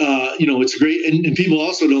 it's great. And people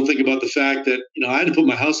also don't think about the fact that, I had to put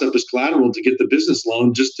my house up as collateral to get the business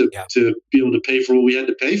loan just to be able to pay for what we had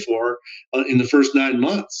to pay for in the first 9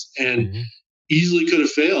 months, and easily could have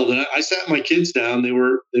failed. And I sat my kids down. They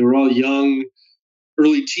were all young,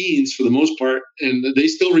 early teens for the most part. And they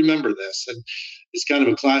still remember this. And it's kind of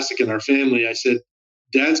a classic in our family. I said,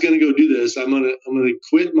 Dad's going to go do this. I'm going to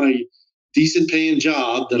quit my decent paying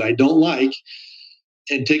job that I don't like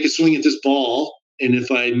and take a swing at this ball. And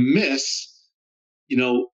if I miss,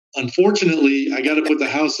 unfortunately, I got to put the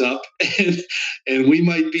house up and we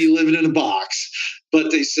might be living in a box.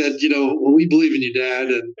 But they said, well, we believe in you, Dad.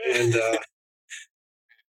 And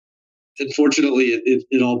unfortunately,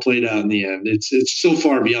 it all played out in the end. It's so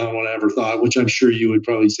far beyond what I ever thought, which I'm sure you would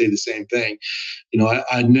probably say the same thing.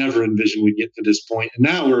 I never envisioned we'd get to this point. And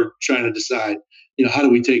now we're trying to decide, how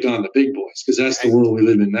do we take on the big boys? Because that's the world we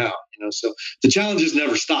live in now. So the challenges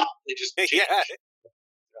never stop. They just change.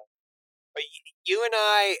 But you and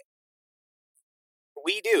I,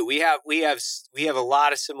 we do. We have a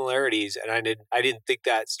lot of similarities, and I didn't think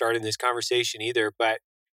that starting this conversation either. But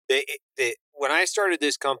when I started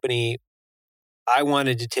this company, I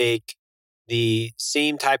wanted to take the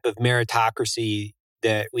same type of meritocracy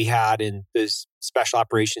that we had in this special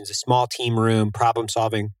operations, a small team room, problem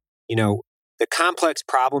solving, the complex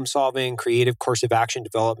problem solving, creative course of action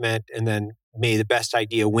development, and then may the best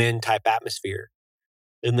idea win type atmosphere.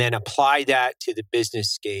 And then apply that to the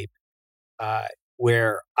business scape,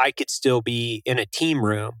 where I could still be in a team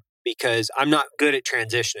room because I'm not good at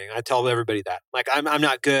transitioning. I tell everybody that, I'm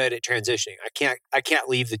not good at transitioning. I can't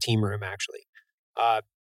leave the team room actually,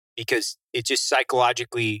 because it's just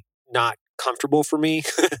psychologically not comfortable for me.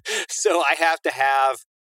 So I have to have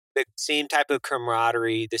the same type of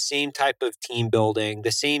camaraderie, the same type of team building,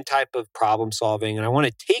 the same type of problem solving, and I want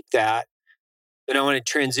to take that and I want to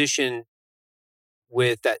transition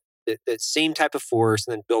with that same type of force,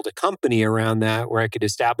 and then build a company around that where I could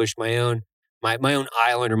establish my own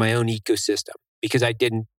island or my own ecosystem, because I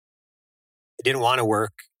didn't want to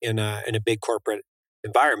work in a big corporate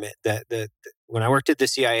environment. That when I worked at the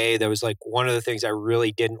CIA, that was one of the things I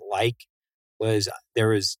really didn't like was there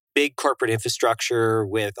was big corporate infrastructure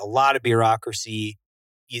with a lot of bureaucracy.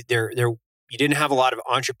 You didn't have a lot of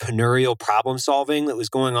entrepreneurial problem solving that was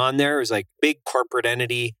going on there. It was big corporate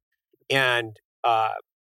entity, and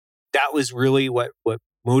that was really what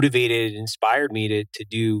motivated and inspired me to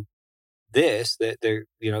do this. The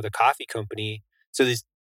coffee company. So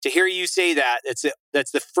to hear you say that's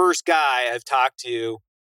the first guy I've talked to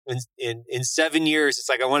in 7 years. It's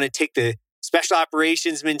I want to take the special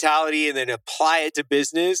operations mentality and then apply it to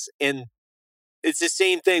business. And it's the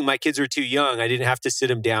same thing. My kids were too young. I didn't have to sit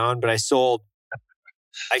them down, but I sold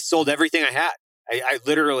I sold everything I had. I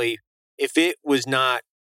literally, if it was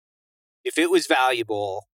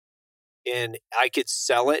valuable and I could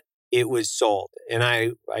sell it, it was sold. And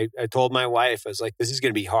I told my wife, I was like, this is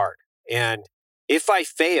going to be hard. And if I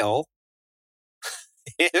fail,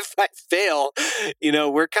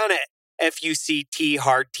 we're kind of FUCT,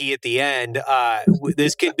 hard T at the end.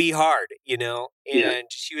 This could be hard,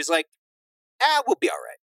 And she was like, we'll be all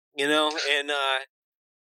right, and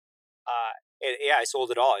yeah, I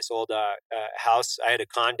sold it all. I sold a house. I had a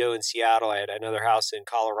condo in Seattle. I had another house in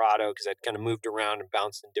Colorado because I'd kind of moved around and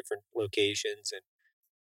bounced in different locations, and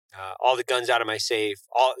all the guns out of my safe,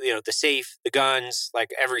 the safe, the guns,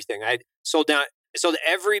 like everything. I sold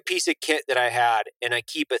every piece of kit that I had, and I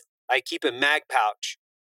keep a mag pouch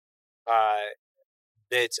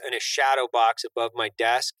that's in a shadow box above my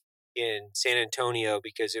desk in San Antonio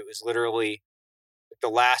because it was literally the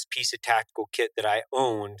last piece of tactical kit that I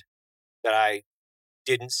owned that I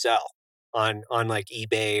didn't sell on like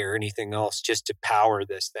eBay or anything else just to power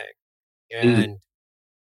this thing. And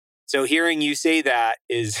so hearing you say that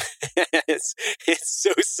is it's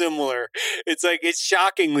so similar. It's like it's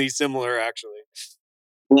shockingly similar actually.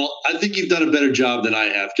 Well, I think you've done a better job than I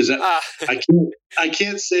have because I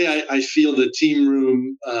can't say I feel the team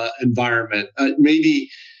room environment. Maybe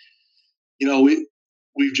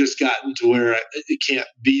we've just gotten to where it can't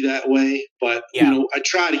be that way. But, I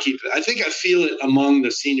try to keep it. I think I feel it among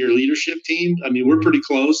the senior leadership team. I mean, we're pretty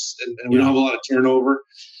close and we don't have a lot of turnover.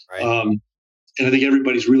 Right. And I think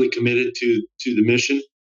everybody's really committed to the mission.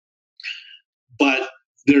 But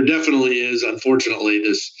there definitely is, unfortunately,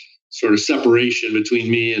 this sort of separation between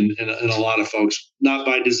me and a lot of folks, not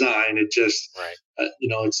by design. It just,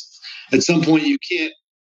 it's at some point your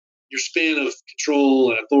span of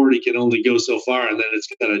control and authority can only go so far, and then it's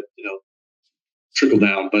got to, trickle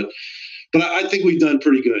down. But I think we've done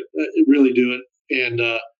pretty good. Really do it. And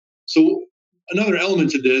so another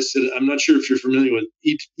element to this, and I'm not sure if you're familiar with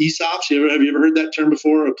ESOPs. Have you ever heard that term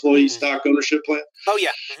before? Employee Stock Ownership Plan. Oh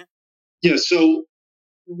yeah. Mm-hmm. Yeah. So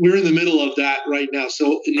we're in the middle of that right now.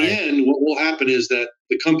 So in the end, what will happen is that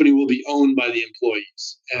the company will be owned by the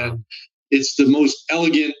employees, and it's the most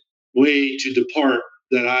elegant way to depart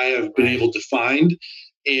that I have been able to find.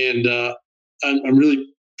 And I'm really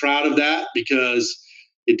proud of that because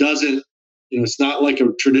it doesn't, it's not like a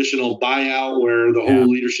traditional buyout where the whole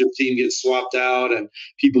leadership team gets swapped out and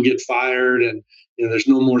people get fired and, there's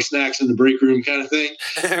no more snacks in the break room kind of thing.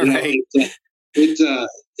 It's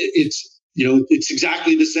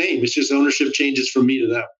exactly the same. It's just ownership changes from me to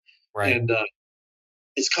them. Right. And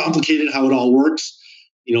it's complicated how it all works.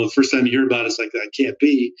 The first time you hear about it, it's like, that can't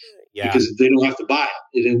be. Because they don't have to buy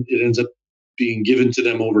it. It ends up being given to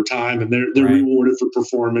them over time, and they're rewarded for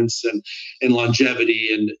performance and longevity.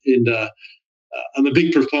 And I'm a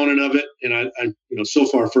big proponent of it. And I so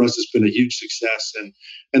far for us, it's been a huge success,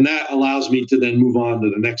 and that allows me to then move on to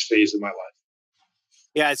the next phase of my life.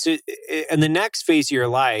 Yeah. So, and the next phase of your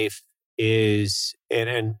life is,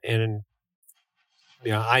 and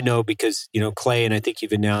I know because Clay, and I think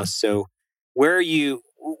you've announced. So, where are you?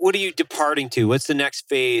 What are you departing to? What's the next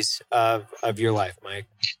phase of your life, Mike?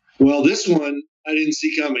 Well, this one I didn't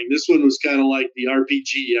see coming. This one was kind of like the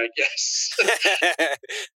RPG, I guess.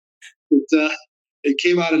 It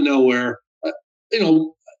came out of nowhere.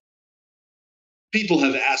 People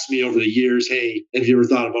have asked me over the years, hey, have you ever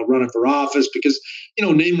thought about running for office? Because,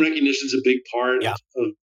 name recognition is a big part of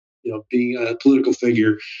being a political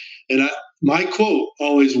figure. And my quote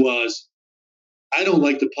always was, I don't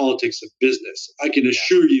like the politics of business. I can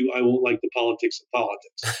assure you I won't like the politics of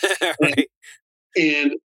politics.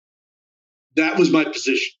 And that was my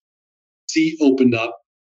position. Seat opened up,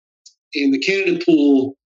 and the candidate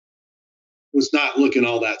pool was not looking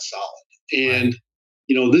all that solid. And,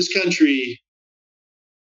 this country,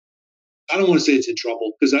 I don't want to say it's in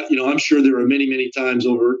trouble because, I'm sure there are many, many times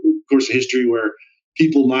over the course of history where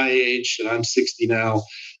people my age, and I'm 60 now,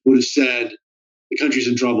 would have said, the country's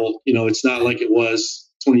in trouble. It's not like it was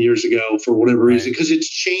 20 years ago for whatever reason, because it's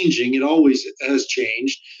changing. It always has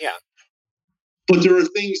changed. Yeah. But there are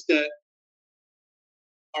things that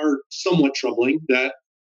are somewhat troubling that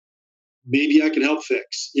maybe I can help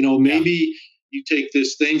fix. Maybe you take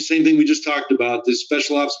this same thing we just talked about, this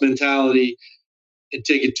special ops mentality, and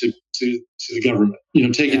take it to the government,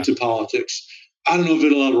 take it to politics. I don't know if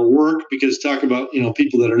it'll ever work because talk about,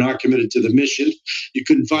 people that are not committed to the mission. You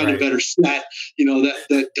couldn't find a better set,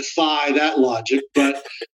 that defy that logic. But,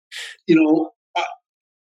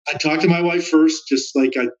 I talked to my wife first, just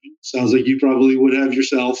like sounds like you probably would have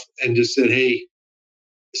yourself, and just said, hey,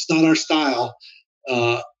 it's not our style.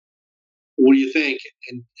 What do you think?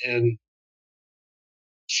 And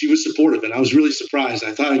she was supportive, and I was really surprised.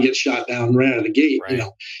 I thought I'd get shot down right out of the gate, Right.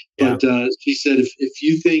 Yeah. But she said, if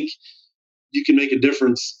you think you can make a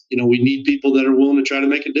difference, we need people that are willing to try to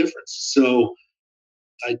make a difference. So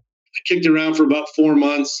I kicked around for about 4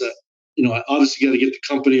 months. I obviously got to get the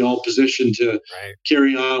company all positioned to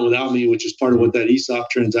carry on without me, which is part of what that ESOP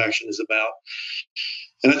transaction is about.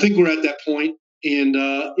 And I think we're at that point. And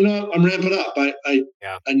I'm ramping up. I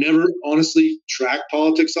never honestly track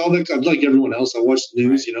politics all that. I'm like everyone else. I watch the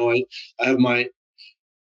news. Right. I have my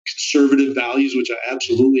conservative values, which I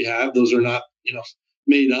absolutely have. Those are not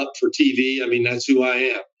made up for TV. I mean, that's who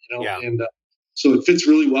I am. And so it fits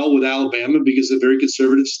really well with Alabama because it's a very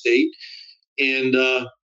conservative state. And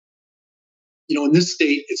in this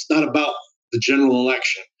state, it's not about the general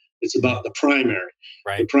election. It's about the primary.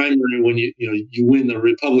 Right. The primary, when you win the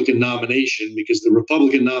Republican nomination, because the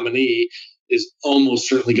Republican nominee is almost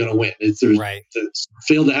certainly going to win. It's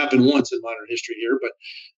failed to happen once in modern history here, but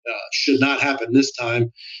should not happen this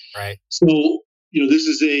time. Right. So this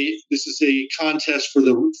is a contest for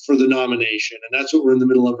the nomination, and that's what we're in the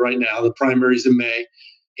middle of right now. The primary's in May,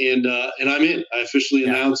 and I'm in. I officially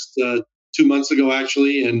announced 2 months ago,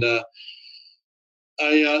 actually, and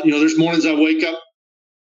there's mornings I wake up.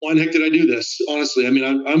 Why the heck did I do this? Honestly, I mean,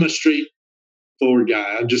 I'm a straightforward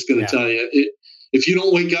guy. I'm just going to tell you, if you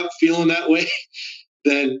don't wake up feeling that way,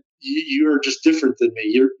 then you're just different than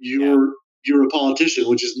me. You're a politician,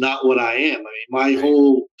 which is not what I am. I mean, my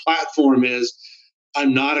whole platform is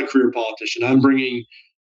I'm not a career politician. I'm bringing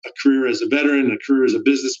a career as a veteran, a career as a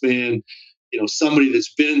businessman. Somebody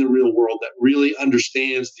that's been in the real world that really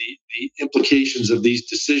understands the implications of these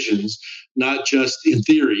decisions, not just in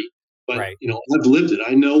theory. But, I've lived it.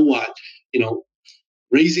 I know what,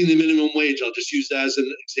 raising the minimum wage, I'll just use that as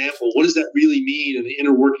an example. What does that really mean in the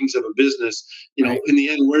inner workings of a business? In the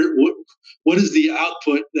end, what is the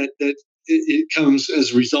output that it comes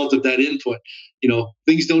as a result of that input?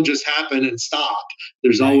 Things don't just happen and stop.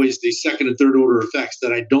 There's always these second and third order effects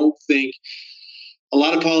that I don't think a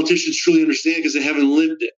lot of politicians truly understand because they haven't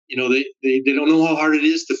lived it. They don't know how hard it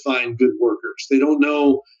is to find good workers. They don't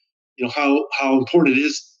know, how important it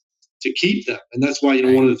is to keep them. And that's why,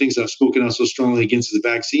 one of the things I've spoken out so strongly against is the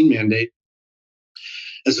vaccine mandate.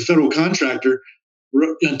 As a federal contractor,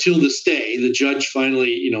 until this day, the judge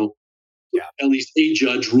finally, at least a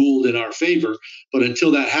judge ruled in our favor. But until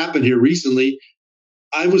that happened here recently,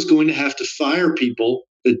 I was going to have to fire people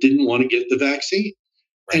that didn't want to get the vaccine.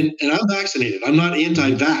 Right. And I'm vaccinated. I'm not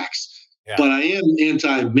anti-vax, but I am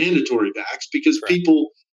anti-mandatory vax because people,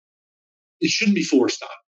 it shouldn't be forced on.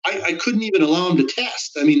 I couldn't even allow them to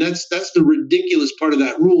test. I mean, that's the ridiculous part of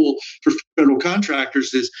that rule for federal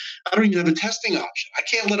contractors is I don't even have a testing option. I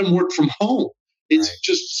can't let them work from home. It's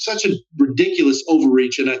just such a ridiculous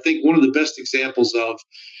overreach. And I think one of the best examples of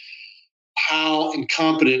how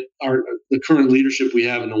incompetent the current leadership we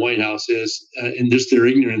have in the White House is, and just their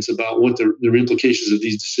ignorance about what the implications of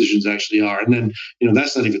these decisions actually are. And then,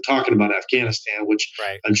 that's not even talking about Afghanistan, which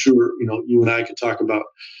I'm sure, you and I could talk about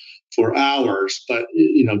for hours, but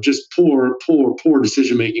just poor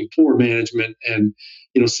decision-making, poor management. And,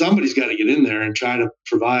 somebody's got to get in there and try to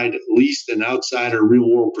provide at least an outsider real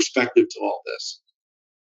world perspective to all this.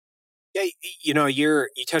 Yeah. You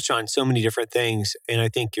touched on so many different things, and I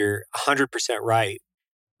think you're 100% right.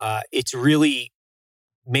 It's really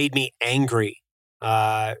made me angry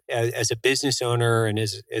as a business owner and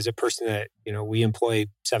as a person that, we employ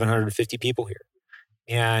 750 people here.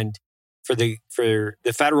 And for the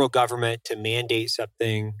federal government to mandate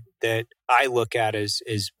something that I look at as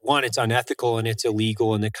one, it's unethical and it's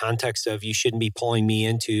illegal in the context of you shouldn't be pulling me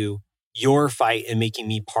into your fight and making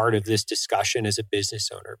me part of this discussion as a business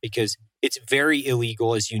owner, because it's very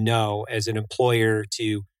illegal, as as an employer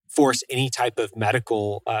to force any type of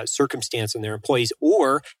medical circumstance on their employees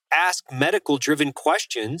or ask medical-driven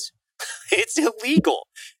questions. It's illegal.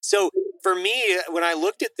 So for me, when I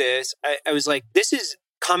looked at this, I was like, this is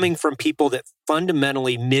coming from people that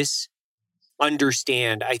fundamentally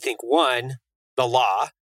misunderstand, I think, one, the law.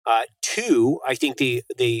 Two, I think they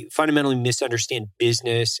fundamentally misunderstand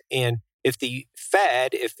business. And if the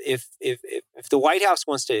Fed, if the White House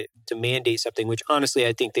wants to mandate something, which honestly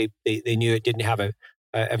I think they knew it didn't have a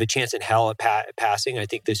chance in hell at passing. I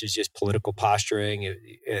think this is just political posturing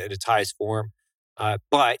at its highest form.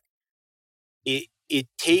 But it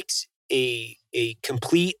takes a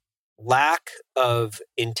complete lack of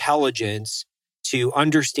intelligence to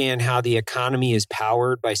understand how the economy is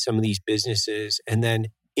powered by some of these businesses and then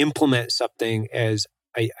implement something as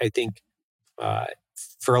I think,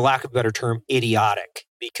 for a lack of a better term, idiotic,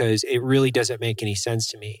 because it really doesn't make any sense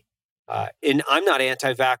to me. And I'm not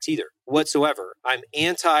anti-vax either. whatsoever. I'm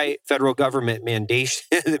anti-federal government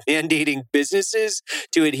mandating businesses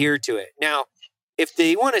to adhere to it. Now, if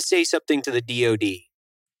they want to say something to the DOD,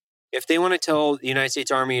 if they want to tell the United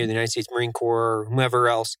States Army or the United States Marine Corps or whomever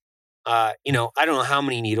else, I don't know how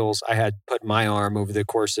many needles I had put in my arm over the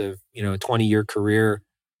course of, a 20-year career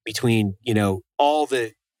between, all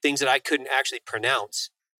the things that I couldn't actually pronounce.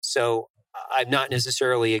 So I'm not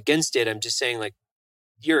necessarily against it. I'm just saying, like,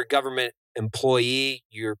 you're a government employee,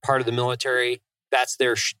 you're part of the military. That's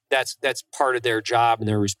that's part of their job and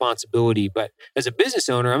their responsibility. But as a business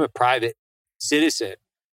owner, I'm a private citizen,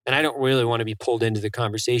 and I don't really want to be pulled into the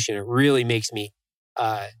conversation. It really makes me.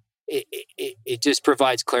 It just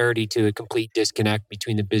provides clarity to a complete disconnect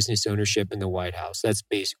between the business ownership and the White House. That's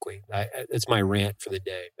basically that's my rant for the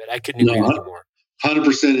day. But I couldn't agree with you more.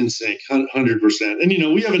 100% in sync, 100%.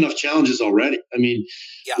 And, we have enough challenges already. I mean,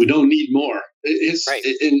 we don't need more. It's right.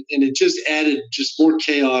 And it just added just more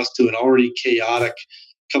chaos to an already chaotic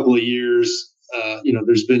couple of years.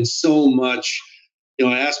 There's been so much,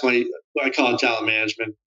 I call it talent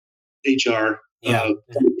management, HR,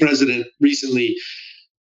 president recently.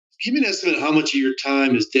 Give me an estimate of how much of your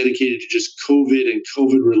time is dedicated to just COVID and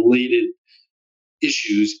COVID-related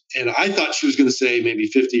issues. And I thought she was going to say maybe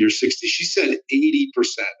 50 or 60. She said 80%.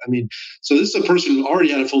 I mean, so this is a person who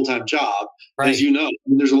already had a full-time job, as you know. I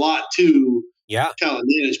mean, there's a lot to talent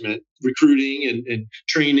management, recruiting and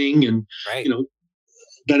training and,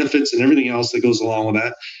 benefits and everything else that goes along with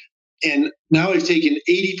that. And now I've taken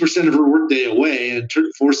 80% of her workday away and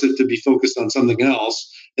forced it to be focused on something else.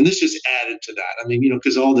 And this just added to that. I mean,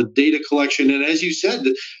 because all the data collection, and as you said,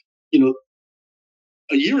 a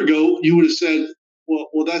year ago, you would have said,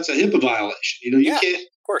 well, that's a HIPAA violation. You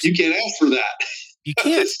can't ask for that. You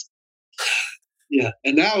can't.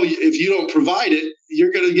 And now if you don't provide it,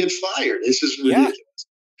 you're going to get fired. It's just ridiculous.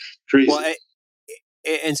 Crazy. Well,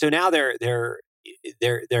 and so now they're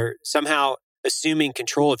somehow assuming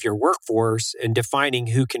control of your workforce and defining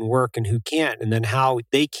who can work and who can't, and then how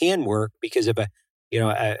they can work because of a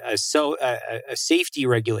safety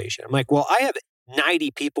regulation. I'm like, well, I have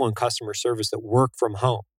 90 people in customer service that work from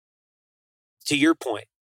home. To your point,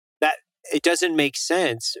 that it doesn't make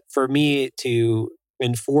sense for me to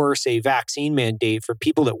enforce a vaccine mandate for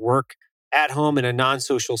people that work at home in a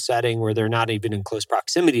non-social setting where they're not even in close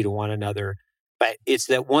proximity to one another. But it's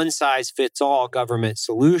that one-size-fits-all government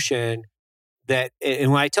solution that,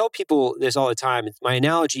 and when I tell people this all the time, my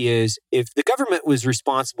analogy is if the government was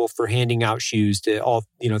responsible for handing out shoes to all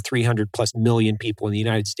 300 plus million people in the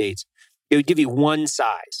United States, it would give you one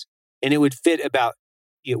size, and it would fit about,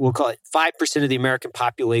 we'll call it 5% of the American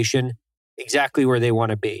population, exactly where they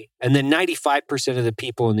want to be. And then 95% of the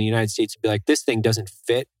people in the United States would be like, this thing doesn't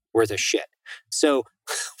fit worth a shit. So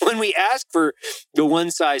when we ask for the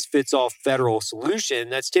one size fits all federal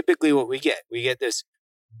solution, that's typically what we get. We get this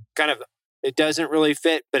kind of, it doesn't really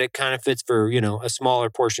fit, but it kind of fits for, a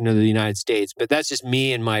smaller portion of the United States. But that's just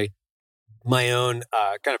me and my own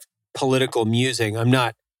kind of political musing. I'm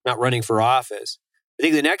not running for office. I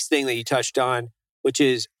think the next thing that you touched on, which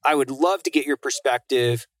is I would love to get your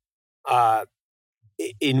perspective, and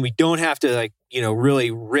we don't have to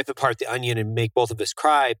really rip apart the onion and make both of us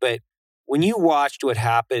cry. But when you watched what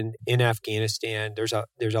happened in Afghanistan, there's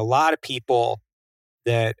a lot of people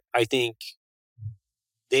that I think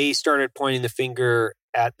they started pointing the finger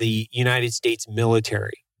at the United States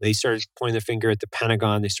military. They started pointing the finger at the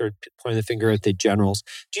Pentagon. They started pointing the finger at the generals.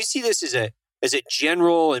 Do you see this as a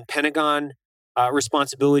general and Pentagon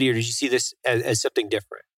responsibility, or did you see this as something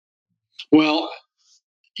different? Well,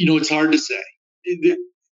 it's hard to say.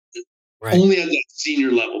 Only at that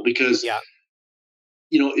senior level, because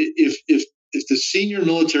if the senior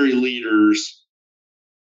military leaders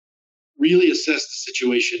really assessed the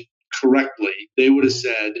situation correctly, they would have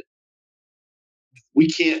said, we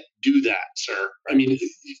can't do that, sir. I mean,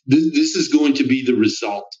 this is going to be the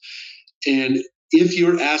result. And if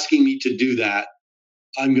you're asking me to do that,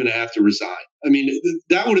 I'm going to have to resign. I mean,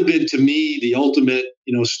 that would have been, to me, the ultimate,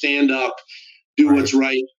 stand up, do what's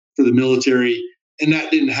right for the military. And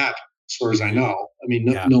that didn't happen, as far as I know. I mean,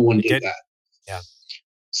 no one did that. Yeah.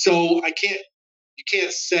 So you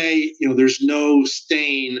can't say, there's no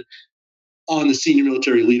stain on the senior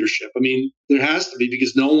military leadership. I mean, there has to be,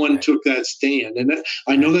 because no one took that stand. And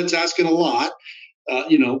I know that's asking a lot,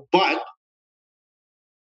 but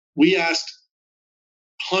we asked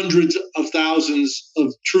hundreds of thousands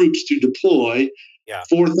of troops to deploy,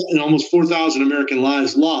 almost 4,000 American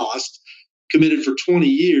lives lost, committed for 20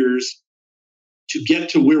 years to get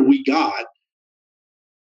to where we got,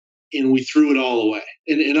 and we threw it all away.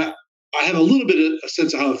 And I have a little bit of a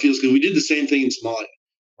sense of how it feels, because we did the same thing in Somalia.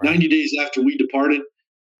 90 days after we departed,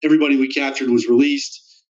 everybody we captured was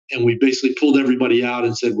released, and we basically pulled everybody out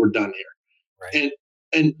and said, we're done here. Right.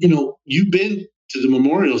 And you've been to the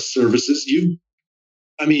memorial services.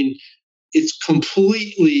 It's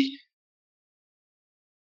completely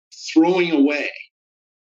throwing away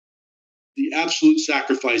the absolute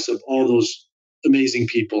sacrifice of all those amazing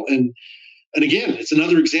people. And again, it's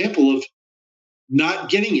another example of not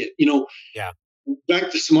getting it.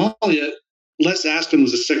 Back to Somalia, Les Aspin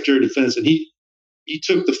was the Secretary of Defense, and he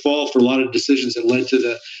took the fall for a lot of decisions that led to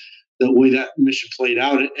the way that mission played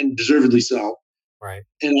out, and deservedly so. Right.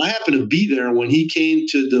 And I happened to be there when he came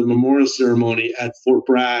to the memorial ceremony at Fort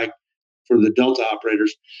Bragg for the Delta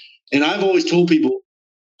operators. And I've always told people,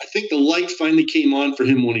 I think the light finally came on for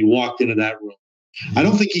him when he walked into that room. I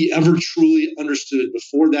don't think he ever truly understood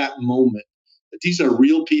before that moment that these are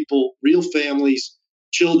real people, real families,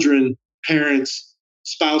 children, parents,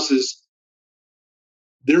 spouses.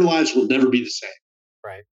 Their lives will never be the same.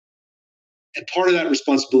 Right. And part of that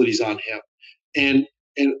responsibility is on him. And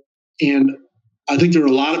I think there are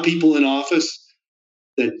a lot of people in office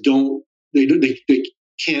that they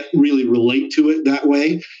can't really relate to it that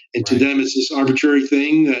way. And to them, it's this arbitrary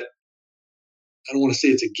thing that, I don't want to say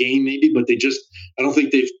it's a game maybe, but I don't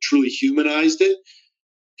think they've truly humanized it.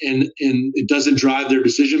 And it doesn't drive their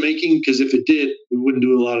decision making, because if it did, we wouldn't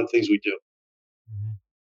do a lot of things we do. Mm-hmm.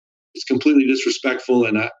 It's completely disrespectful.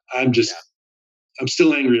 And I'm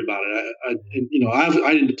still angry about it.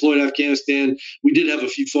 I didn't deploy to Afghanistan. We did have a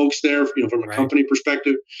few folks there, from a company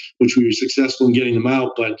perspective, which we were successful in getting them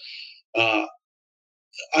out. But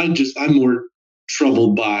I'm more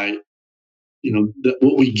troubled by,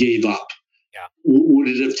 what we gave up. Yeah. Would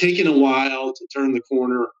it have taken a while to turn the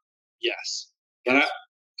corner? Yes. But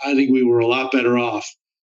I think we were a lot better off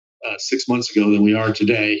 6 months ago than we are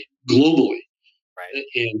today globally. Right.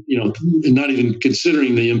 And not even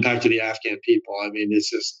considering the impact of the Afghan people. I mean,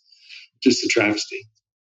 it's just a travesty.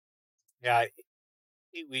 Yeah.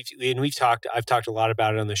 I've talked a lot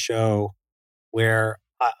about it on the show, where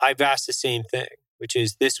I've asked the same thing, which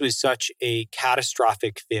is, this was such a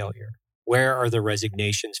catastrophic failure. Where are the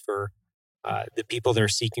resignations for the people that are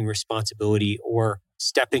seeking responsibility or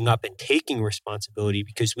stepping up and taking responsibility?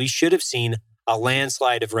 Because we should have seen a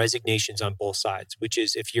landslide of resignations on both sides, which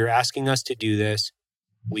is, if you're asking us to do this,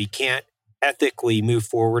 we can't ethically move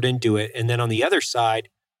forward and do it. And then on the other side,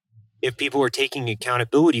 if people were taking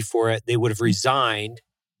accountability for it, they would have resigned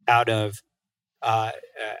out of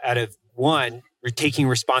one, taking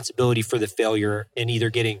responsibility for the failure and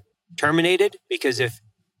either getting terminated, because if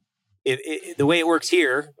the way it works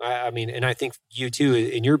here, and I think you too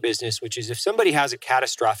in your business, which is, if somebody has a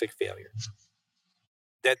catastrophic failure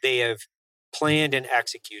that they have planned and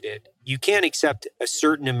executed, you can't accept a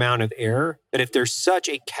certain amount of error. But if there's such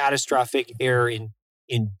a catastrophic error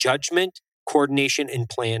in judgment, coordination, and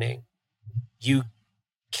planning, you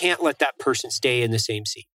can't let that person stay in the same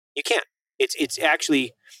seat. You can't. It's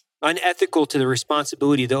actually unethical to the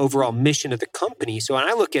responsibility of the overall mission of the company. So when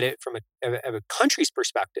I look at it from a country's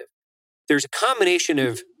perspective, there's a combination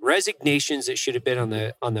of resignations that should have been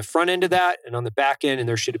on the front end of that and on the back end, and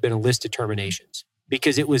there should have been a list of terminations,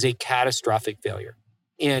 because it was a catastrophic failure.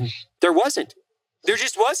 And there wasn't. There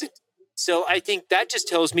just wasn't. So I think that just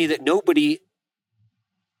tells me that nobody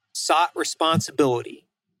sought responsibility.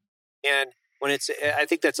 And I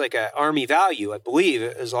think that's like an Army value, I believe,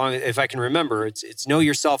 if I can remember, it's know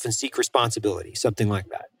yourself and seek responsibility, something like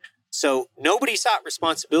that. So nobody sought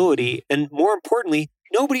responsibility. And more importantly,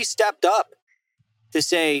 nobody stepped up to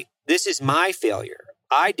say, this is my failure.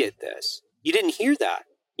 I did this. You didn't hear that.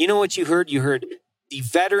 You know what you heard? You heard the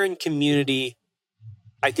veteran community,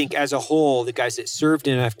 I think as a whole, the guys that served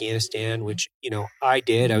in Afghanistan, which, I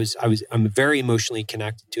did. I'm very emotionally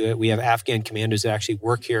connected to it. We have Afghan commandos that actually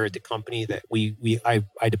work here at the company that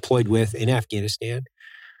I deployed with in Afghanistan.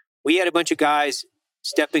 We had a bunch of guys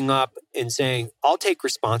stepping up and saying, I'll take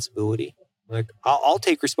responsibility. Like, I'll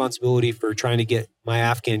take responsibility for trying to get my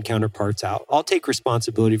Afghan counterparts out. I'll take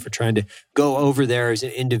responsibility for trying to go over there as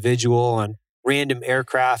an individual on random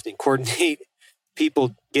aircraft and coordinate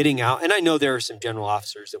people getting out. And I know there are some general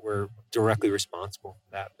officers that were directly responsible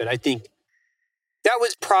for that. But I think that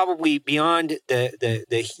was probably beyond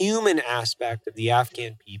the human aspect of the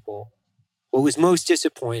Afghan people. What was most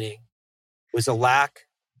disappointing was a lack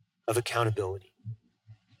of accountability.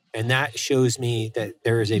 And that shows me that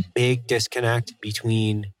there is a big disconnect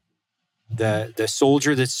between the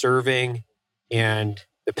soldier that's serving and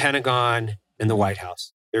the Pentagon and the White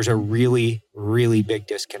House. There's a really, really big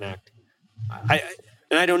disconnect.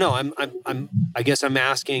 I don't know. I guess I'm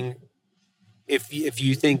asking, if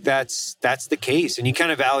you think that's the case, and you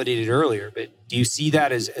kind of validated earlier, but do you see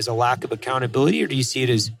that as a lack of accountability, or do you see it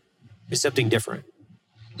as something different?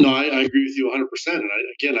 No, I agree with you 100%. And I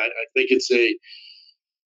think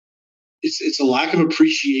it's a lack of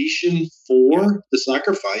appreciation for the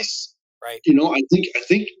sacrifice. Right. I think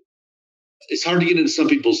it's hard to get into some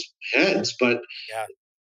people's heads, but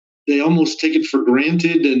they almost take it for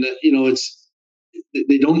granted, and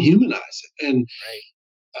they don't humanize it. And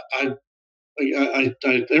I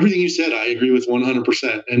everything you said, I agree with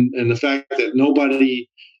 100%. And the fact that nobody,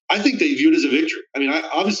 I think they view it as a victory. I mean,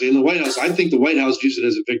 obviously in the White House, I think the White House views it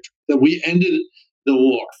as a victory, that we ended the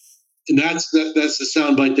war. And that's the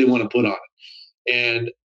soundbite they want to put on it.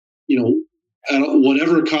 And, at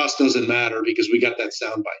whatever cost doesn't matter, because we got that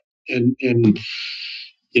soundbite. And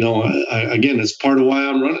again, it's part of why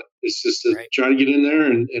I'm running. It's just to try to get in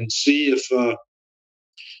there and see if,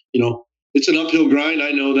 it's an uphill grind.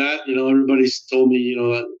 I know that. Everybody's told me,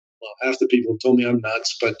 half the people have told me I'm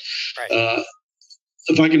nuts, but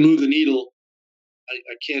if I can move the needle, I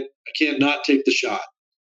can't not take the shot.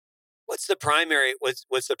 What's the primary?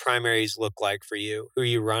 What's the primaries look like for you? Who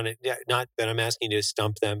you run it? Not that I'm asking you to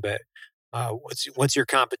stump them, but what's your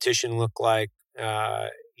competition look like? Do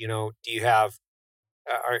you have?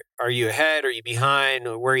 Are you ahead? Are you behind?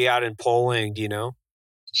 Where are you at in polling? Do you know?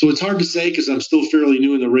 So it's hard to say because I'm still fairly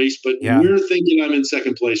new in the race, but we're thinking I'm in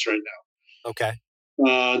second place right now. Okay.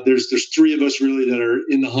 There's three of us really that are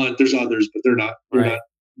in the hunt. There's others, but they're not.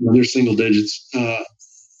 They're single digits.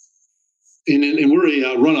 And we're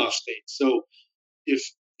a runoff state. So if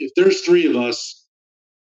there's three of us,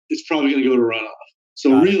 it's probably going to go to runoff.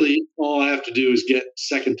 So really, all I have to do is get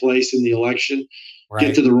second place in the election,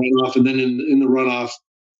 get to the runoff, and then in the runoff,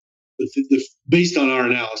 based on our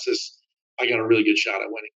analysis, I got a really good shot at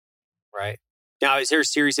winning. Right. Now, is there a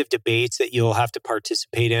series of debates that you'll have to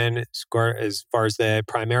participate in as far as the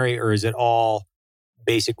primary, or is it all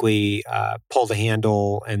basically pull the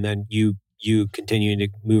handle and then you continue to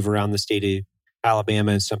move around the state of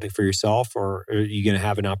Alabama and something for yourself, or are you going to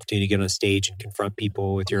have an opportunity to get on a stage and confront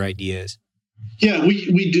people with your ideas? Yeah,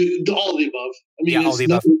 we do all of the above. I mean, all it's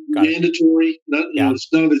not mandatory. It's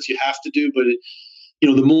none that you have to do, but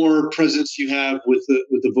the more presence you have with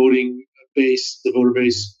the voting base, the voter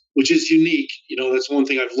base, which is unique. That's one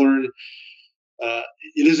thing I've learned.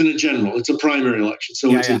 It isn't a general; it's a primary election,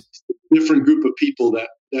 so it's a different group of people that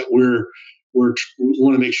we want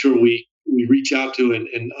to make sure we reach out to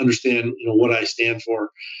and understand what I stand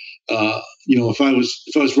for. If I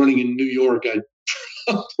was running in New York, I'd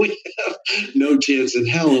probably have no chance in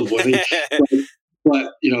hell of winning.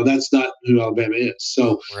 but that's not who Alabama is.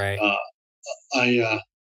 So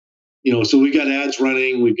so we've got ads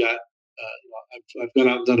running. We've got I've gone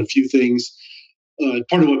out and done a few things.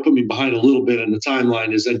 Part of what put me behind a little bit in the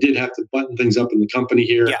timeline is I did have to button things up in the company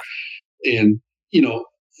here. Yeah. And,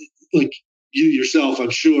 like you yourself, I'm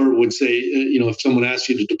sure would say, if someone asked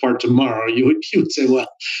you to depart tomorrow, you would say, well,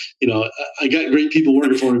 I got great people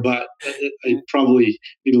working for me, but I probably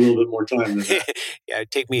need a little bit more time than that. Yeah,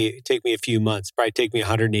 it'd take me a few months, probably take me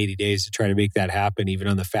 180 days to try to make that happen, even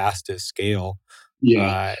on the fastest scale.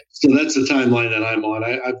 Yeah. So that's the timeline that I'm on.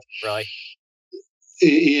 Really?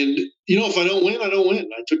 And, if I don't win, I don't win.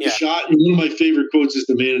 I took the shot. And one of my favorite quotes is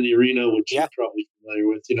the man in the arena, which you're probably familiar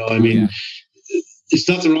with. There's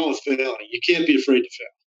nothing wrong with failing. You can't be afraid to fail.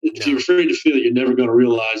 If you're afraid to fail, you're never going to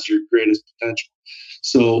realize your greatest potential.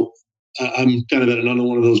 So I'm kind of at another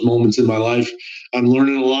one of those moments in my life. I'm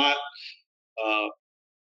learning a lot.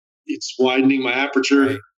 It's widening my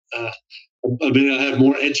aperture. Right. I've been able to have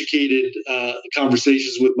more educated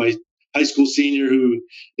conversations with my high school senior who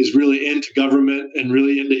is really into government and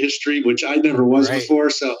really into history, which I never was before.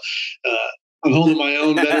 So I'm holding my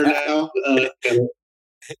own better now.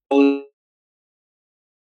 Well,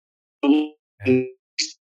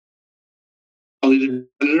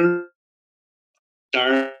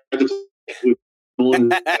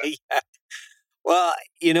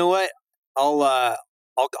 you know what? I'll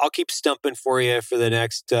keep stumping for you for the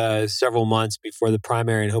next several months before the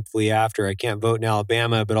primary and hopefully after. I can't vote in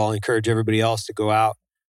Alabama, but I'll encourage everybody else to go out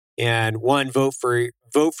and vote for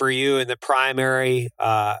you in the primary.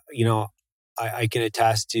 I can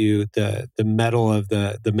attest to the mettle of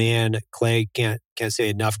the man. Clay can't say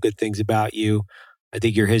enough good things about you. I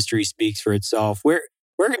think your history speaks for itself. Where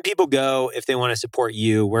can people go if they want to support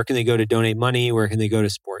you? Where can they go to donate money? Where can they go to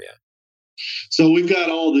support you? So we've got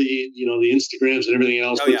all the, the Instagrams and everything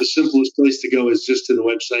else, but the simplest place to go is just to the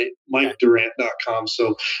website, MikeDurant.com.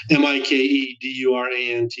 So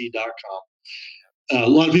MikeDurant.com. A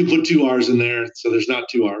lot of people put 2 R's in there. So there's not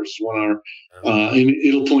 2 R's, 1 R. And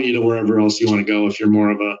it'll point you to wherever else you want to go if you're more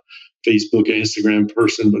of a Facebook and Instagram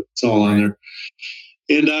person, but it's all on there.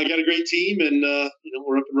 And I got a great team, and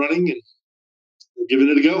we're up and running, and we're giving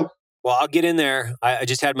it a go. Well, I'll get in there. I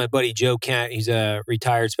just had my buddy Joe Kent. He's a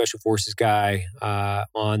retired Special Forces guy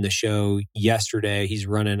on the show yesterday. He's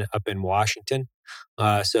running up in Washington.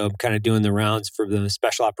 So I'm kind of doing the rounds for the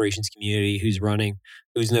special operations community, who's running,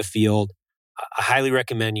 who's in the field. I highly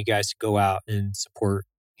recommend you guys to go out and support,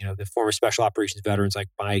 the former special operations veterans like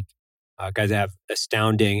Mike, guys that have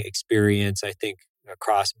astounding experience, I think,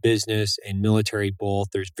 across business and military both.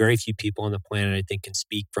 There's very few people on the planet, I think, can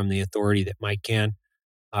speak from the authority that Mike can.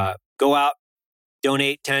 Go out,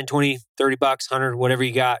 donate 10, 20, 30 bucks, 100, whatever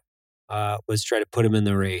you got. Let's try to put him in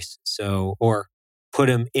the race. Or put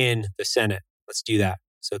him in the Senate. Let's do that.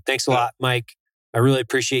 So thanks a lot, Mike. I really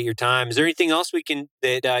appreciate your time. Is there anything else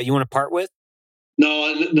that you want to part with?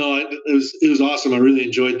 No, it was awesome. I really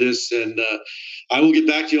enjoyed this, and I will get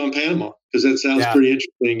back to you on Panama because that sounds pretty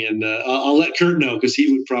interesting. And I'll let Kurt know because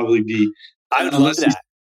he would probably be. I would love that.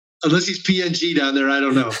 Unless he's PNG down there, I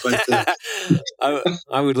don't know. But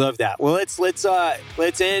I would love that. Well,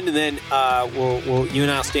 let's end, and then we'll you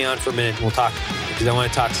and I'll stay on for a minute, and we'll talk because I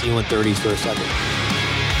want to talk C-130s for a second.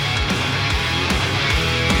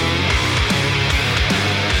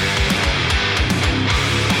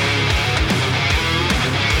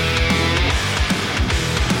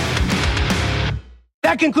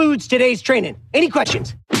 That concludes today's training. Any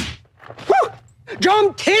questions? Woo!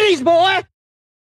 Drum titties, boy!